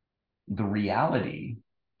 um, the reality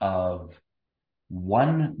of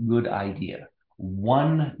one good idea,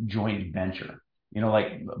 one joint venture.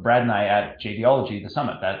 Like Brad and I at JDology, the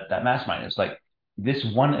summit, that mastermind, it's like this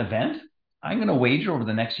one event. I'm going to wager over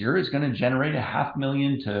the next year is going to generate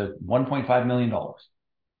 $500,000 to $1.5 million.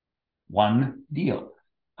 One deal.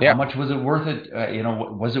 How Yeah, much was it worth it?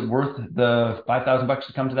 Was it worth the $5,000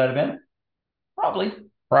 to come to that event? Probably.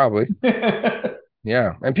 probably.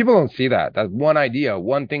 Yeah, and people don't see that. That one idea,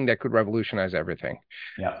 one thing that could revolutionize everything.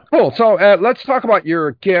 Yeah. Cool. So let's talk about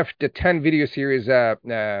your gift, the 10 video series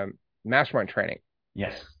mastermind training.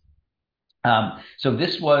 Yes. So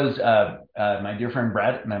this was my dear friend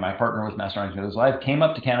Brad, my partner with Mastermind Goes Live, came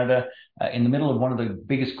up to Canada in the middle of one of the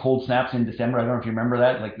biggest cold snaps in December. I don't know if you remember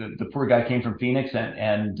that. Like the poor guy came from Phoenix,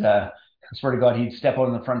 and I swear to God, he'd step out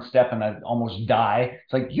on the front step and I'd almost die.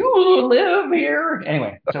 It's like, you live here.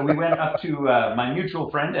 Anyway, so we went up to my mutual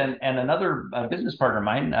friend and another business partner of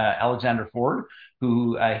mine, Alexander Ford,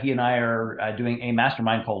 who he and I are doing a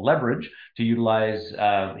mastermind called Leverage to utilize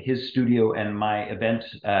his studio and my event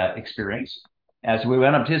experience. So we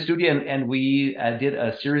went up to his studio and we did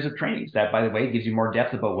a series of trainings that, by the way, gives you more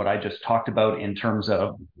depth about what I just talked about in terms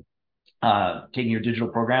of taking your digital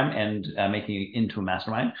program and making it into a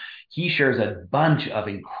mastermind. He shares a bunch of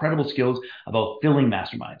incredible skills about filling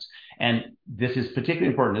masterminds. And this is particularly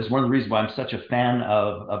important. This is one of the reasons why I'm such a fan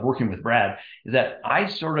of working with Brad, is that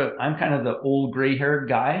I'm kind of the old gray haired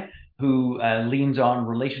guy who leans on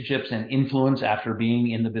relationships and influence after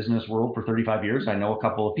being in the business world for 35 years. I know a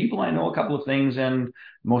couple of people, I know a couple of things, and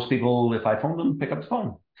most people, if I phone them, pick up the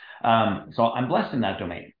phone. So I'm blessed in that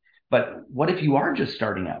domain. But what if you are just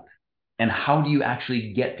starting out? And how do you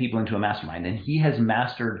actually get people into a mastermind? And he has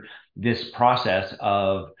mastered this process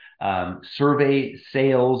of survey,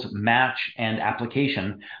 sales, match, and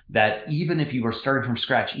application, that even if you are starting from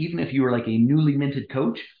scratch, even if you are like a newly minted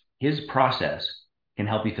coach, his process can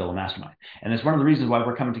help you fill a mastermind. And it's one of the reasons why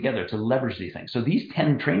we're coming together to leverage these things. So these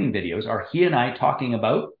 10 training videos are he and I talking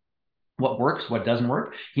about what works, what doesn't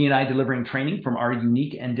work. He and I delivering training from our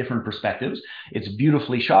unique and different perspectives. It's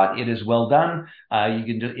beautifully shot. It is well done.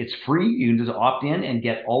 It's free. You can just opt in and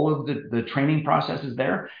get all of the training processes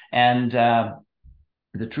there. And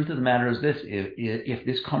the truth of the matter is this: if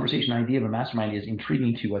this conversation idea of a mastermind is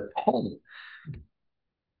intriguing to you at all,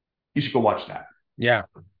 you should go watch that. Yeah,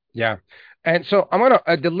 yeah. And so I'm gonna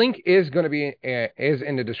the link is gonna be is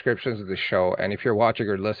in the descriptions of the show. And if you're watching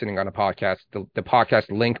or listening on a podcast, the podcast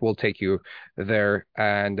link will take you there,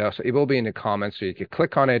 and so it will be in the comments, so you can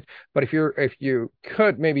click on it. But if you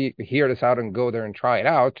could maybe hear this out and go there and try it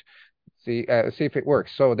out, see if it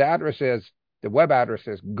works. So the web address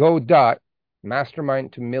is go dot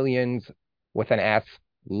mastermind to millions with an S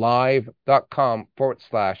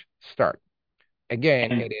live.com/start.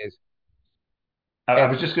 Again, it And is I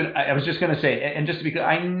was just gonna say, and just to be clear,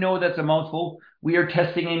 I know that's a mouthful. We are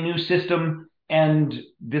testing a new system, and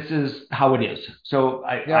this is how it is. So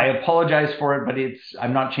I Yeah, apologize for it, but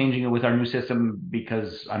I'm not changing it with our new system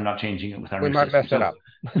because I'm not changing it with our we new might system. mess it So up.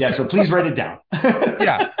 yeah, so please write it down.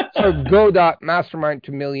 Yeah. So go.mastermind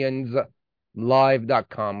to millions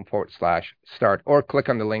live.com/start or click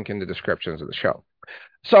on the link in the descriptions of the show.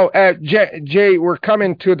 So, Jay, we're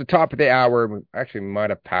coming to the top of the hour. We actually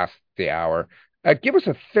might have passed the hour. Give us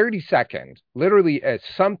a 30-second, literally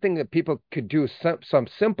something that people could do, some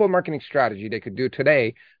simple marketing strategy they could do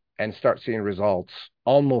today and start seeing results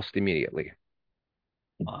almost immediately.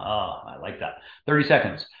 I like that. 30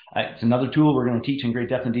 seconds. It's another tool we're going to teach in great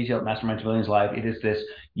depth and detail at Mastermind to Millions Live. It is this: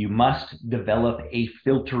 you must develop a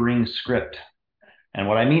filtering script. And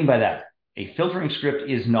what I mean by that, a filtering script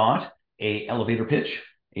is not a elevator pitch.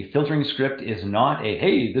 A filtering script is not a,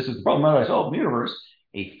 hey, this is the problem that I solved in the universe.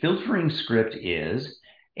 A filtering script is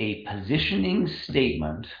a positioning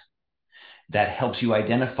statement that helps you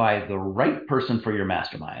identify the right person for your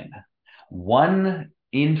mastermind. One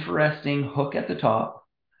interesting hook at the top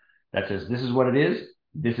that says, this is what it is,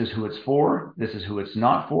 this is who it's for, this is who it's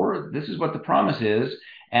not for, this is what the promise is,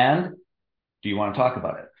 and do you want to talk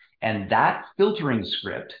about it? And that filtering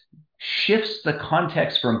script shifts the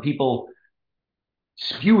context from people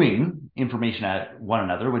spewing information at one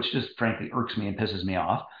another, which just frankly irks me and pisses me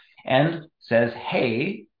off, and says,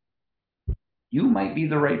 hey, you might be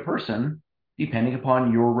the right person depending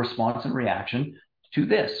upon your response and reaction to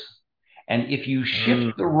this. And if you shift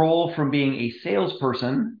Mm. the role from being a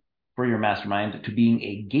salesperson for your mastermind to being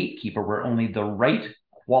a gatekeeper where only the right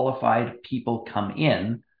qualified people come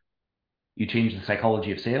in, you change the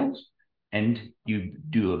psychology of sales and you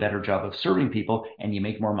do a better job of serving people and you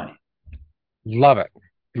make more money. Love it.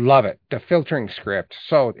 Love it. The filtering script.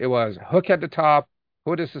 So it was hook at the top,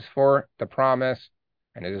 who this is for, the promise,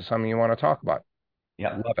 and is it something you want to talk about?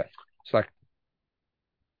 Yeah. Love it. It's like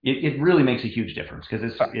It really makes a huge difference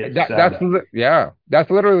because yeah,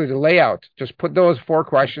 that's literally the layout. Just put those 4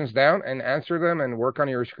 questions down and answer them and work on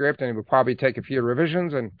your script, and it will probably take a few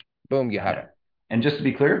revisions, and boom, you have yeah. it. And just to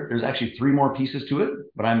be clear, there's actually 3 more pieces to it,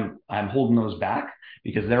 but I'm holding those back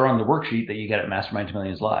because they're on the worksheet that you get at Mastermind to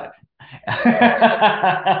Millions Live.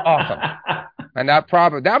 Awesome. And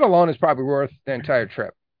that alone is probably worth the entire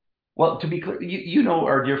trip. Well, to be clear, you know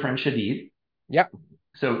our dear friend Shadid. Yeah.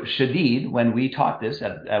 So Shadid, when we taught this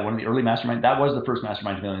at one of the early mastermind, that was the first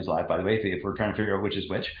Mastermind to Millions Live, by the way, if we're trying to figure out which is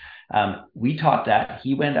which. We taught that.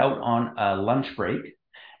 He went out on a lunch break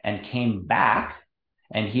and came back,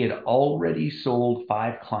 and he had already sold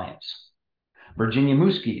 5 clients. Virginia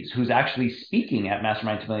Muskies, who's actually speaking at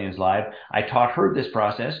Mastermind to Millions Live, I taught her this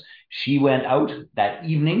process. She went out that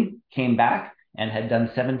evening, came back, and had done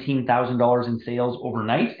 $17,000 in sales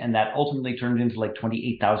overnight. And that ultimately turned into like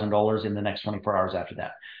 $28,000 in the next 24 hours after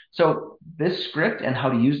that. So this script and how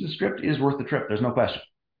to use the script is worth the trip. There's no question.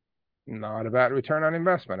 Not a bad return on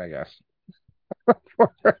investment, I guess.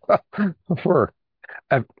 For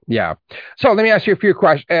yeah. So let me ask you a few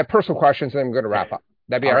personal questions, and I'm going to Okay. wrap up.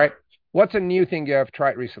 That'd be All all right. right. What's a new thing you have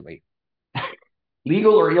tried recently?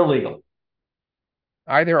 Legal or illegal?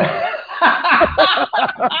 Either or.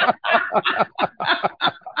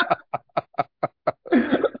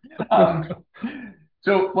 um,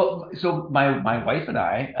 so my wife and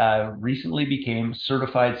I recently became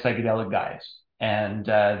certified psychedelic guides, and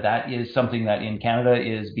that is something that in Canada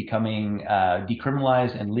is becoming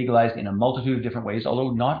decriminalized and legalized in a multitude of different ways,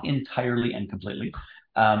 although not entirely and completely.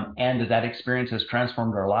 And that experience has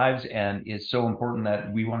transformed our lives and is so important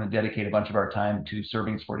that we want to dedicate a bunch of our time to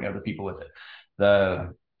serving and supporting other people with it.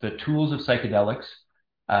 The tools of psychedelics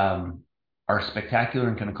um, are spectacular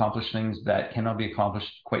and can accomplish things that cannot be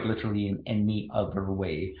accomplished quite literally in any other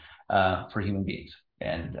way for human beings.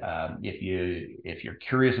 And if you're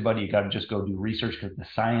curious about it, you got to just go do research because the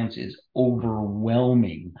science is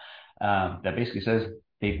overwhelming. That basically says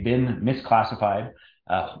they've been misclassified.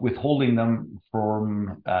 Withholding them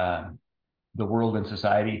from the world and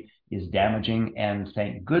society is damaging, and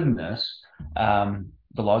thank goodness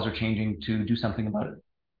the laws are changing to do something about it.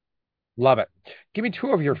 Love it. Give me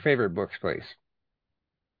 2 of your favorite books, please.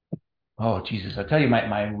 Oh, Jesus. I'll tell you,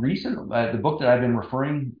 my recent, the book that I've been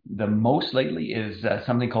referring the most lately is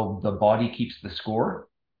something called The Body Keeps the Score.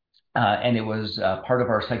 And it was part of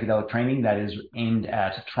our psychedelic training that is aimed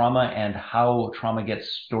at trauma and how trauma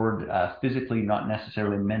gets stored physically, not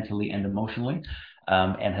necessarily mentally and emotionally,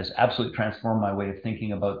 and has absolutely transformed my way of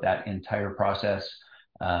thinking about that entire process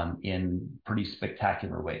in pretty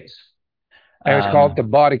spectacular ways. And it's called Um, The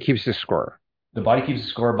Body Keeps the Score. The Body Keeps the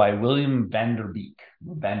Score by William Vanderbeek.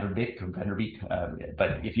 But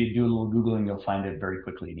if you do a little Googling, you'll find it very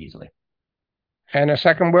quickly and easily. And a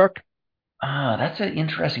second book? That's an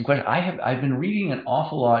interesting question. I've been reading an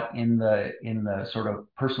awful lot in the sort of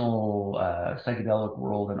personal psychedelic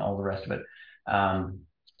world and all the rest of it. Um,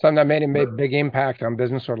 Something that made a but big impact on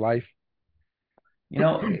business or life. you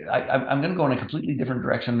know, I'm going to go in a completely different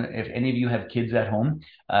direction. If any of you have kids at home,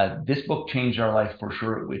 this book changed our life for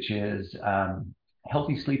sure, which is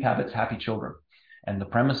Healthy Sleep Habits, Happy Children. And the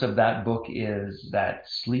premise of that book is that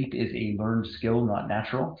sleep is a learned skill, not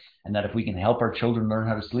natural. And that if we can help our children learn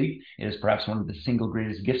how to sleep, it is perhaps one of the single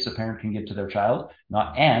greatest gifts a parent can give to their child.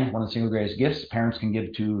 And one of the single greatest gifts parents can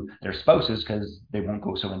give to their spouses because they won't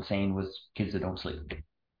go so insane with kids that don't sleep.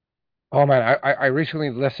 Oh man, I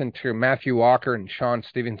recently listened to Matthew Walker and Sean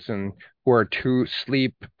Stevenson, who are two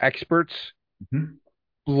sleep experts, Mm-hmm.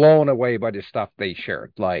 blown away by the stuff they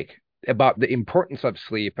shared, like about the importance of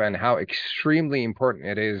sleep and how extremely important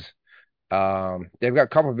it is. They've got a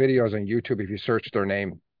couple of videos on YouTube if you search their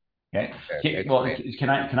name. Okay. It's Well, amazing. can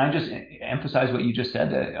I just emphasize what you just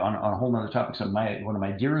said on a whole nother topic? So one of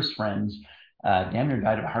my dearest friends, damn near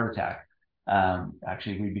died of a heart attack.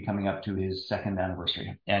 Actually, we'd be coming up to his second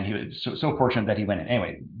anniversary, and he was so fortunate that he went in.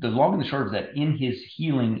 Anyway, the long and the short of that, in his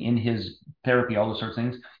healing, in his therapy, all those sorts of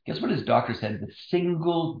things. Guess what his doctor said? The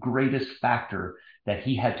single greatest factor that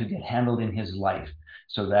he had to get handled in his life,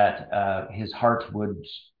 so that his heart would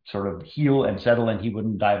sort of heal and settle, and he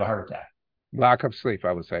wouldn't die of a heart attack. Lack of sleep,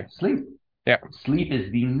 I would say. Sleep. Yeah. Sleep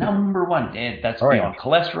is the number one. And that's Oh yeah. beyond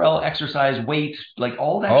cholesterol, exercise, weight, like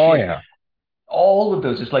all that Oh shit. yeah. All of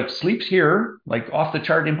those. It's like sleep's here, like off the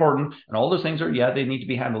chart important. And all those things are, yeah, they need to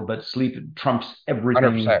be handled, but sleep trumps everything.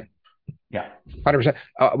 100%. Yeah. 100%.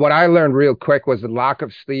 What I learned real quick was the lack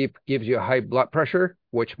of sleep gives you high blood pressure,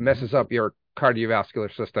 which messes up your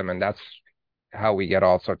cardiovascular system, and that's how we get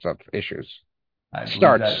all sorts of issues. I believe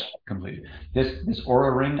that Starts. completely. This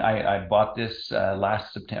Aura ring, I bought this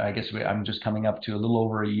last September. I guess I'm just coming up to a little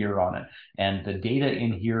over a year on it, and the data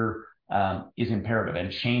in here is imperative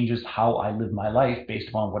and changes how I live my life based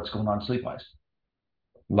upon what's going on sleep wise.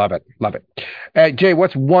 Love it. Love it. Jay,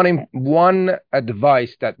 what's one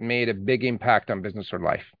advice that made a big impact on business or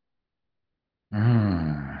life?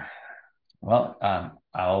 Mm. Well,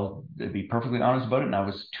 I'll be perfectly honest about it, and I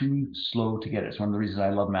was too slow to get it. It's one of the reasons I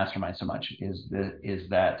love Mastermind so much is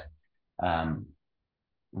that um,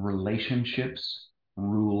 relationships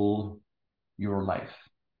rule your life.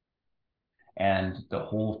 And the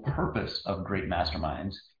whole purpose of great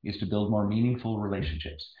masterminds is to build more meaningful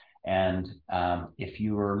relationships. And if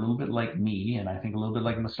you were a little bit like me, and I think a little bit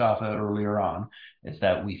like Mustafa earlier on, is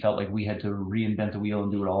that we felt like we had to reinvent the wheel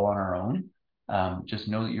and do it all on our own. Just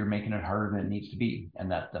know that you're making it harder than it needs to be,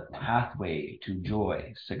 and that the pathway to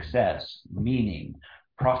joy, success, meaning,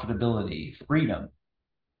 profitability, freedom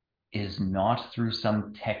is not through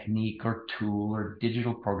some technique or tool or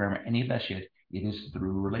digital program or any of that shit. It is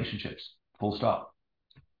through relationships. Full stop.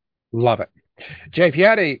 Love it. Jay, if you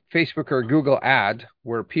had a Facebook or Google ad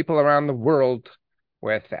where people around the world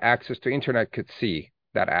with access to internet could see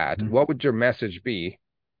that ad, Mm-hmm. what would your message be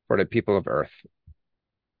for the people of Earth?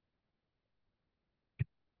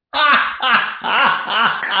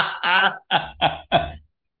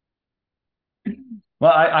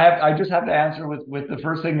 Well, I just have to answer with the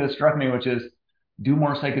first thing that struck me, which is do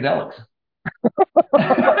more psychedelics.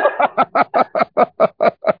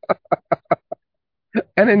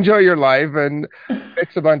 And enjoy your life and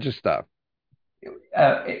fix a bunch of stuff.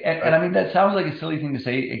 And I mean, that sounds like a silly thing to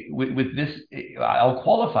say. With this, I'll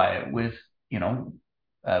qualify it with, you know,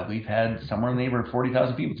 we've had somewhere in the neighborhood of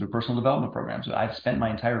 40,000 people through personal development programs. I've spent my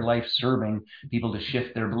entire life serving people to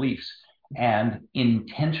shift their beliefs and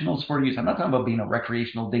intentional supported use. I'm not talking about being a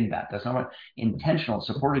recreational dingbat. That's not what intentional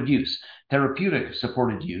supported use, therapeutic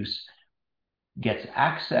supported use gets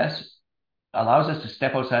access, allows us to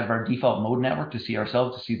step outside of our default mode network to see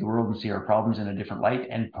ourselves, to see the world, and see our problems in a different light,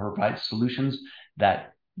 and provide solutions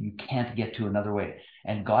that you can't get to another way.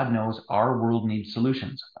 And God knows our world needs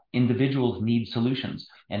solutions. Individuals need solutions.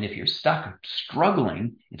 And if you're stuck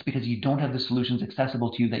struggling, it's because you don't have the solutions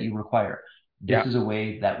accessible to you that you require. Yeah, This is a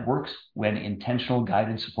way that works when intentional,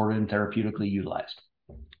 guided, supported, and therapeutically utilized.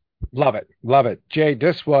 love it. Love it. Jay,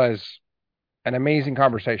 this was an amazing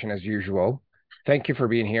conversation as usual. Thank you for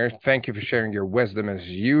being here. Thank you for sharing your wisdom as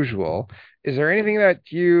usual. Is there anything that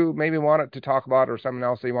you maybe wanted to talk about or something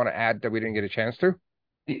else that you want to add that we didn't get a chance to?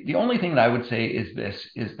 The only thing that I would say is this,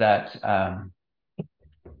 is that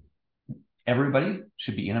everybody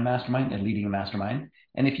should be in a mastermind and leading a mastermind.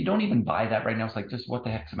 And if you don't even buy that right now, it's like, just what the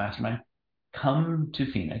heck's a mastermind? Come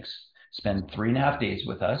to Phoenix, spend 3.5 days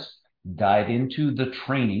with us. dive into the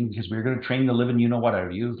training, because we're going to train the living you know what out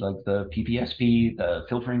of you, like the PPSP, the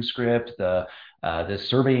filtering script, the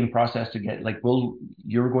surveying process to get like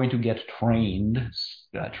you're going to get trained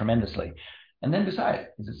tremendously, and then decide,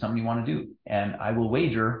 is it something you want to do? And I will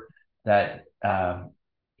wager that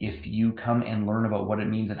if you come and learn about what it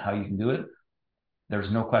means and how you can do it, there's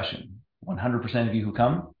no question 100% of you who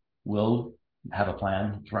come will have a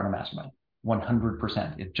plan to run a mastermind.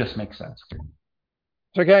 100%. It just makes sense.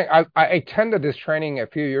 So again, I attended this training a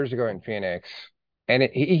few years ago in Phoenix, and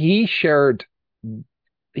he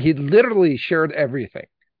literally shared everything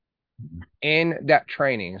in that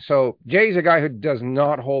training. So Jay's a guy who does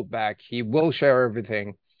not hold back. He will share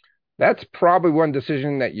everything. That's probably one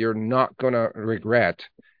decision that you're not going to regret.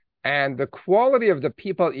 And the quality of the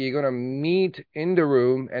people you're going to meet in the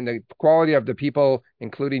room, and the quality of the people,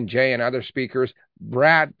 including Jay and other speakers,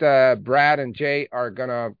 Brad and Jay are going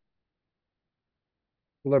to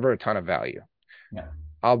deliver a ton of value. Yeah.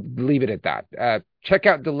 I'll leave it at that. Check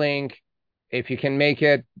out the link. If you can make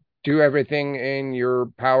it, do everything in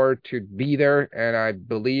your power to be there. And I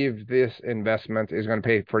believe this investment is going to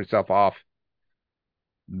pay for itself off.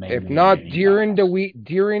 Many, If many, not many during the times. week,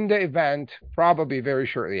 during the event, probably very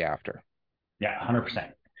shortly after. Yeah,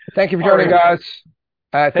 100%. Thank you for All joining right. us.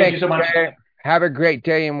 Thank Thank you you, so much. Jay. Have a great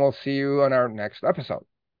day, and we'll see you on our next episode.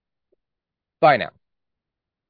 Bye now.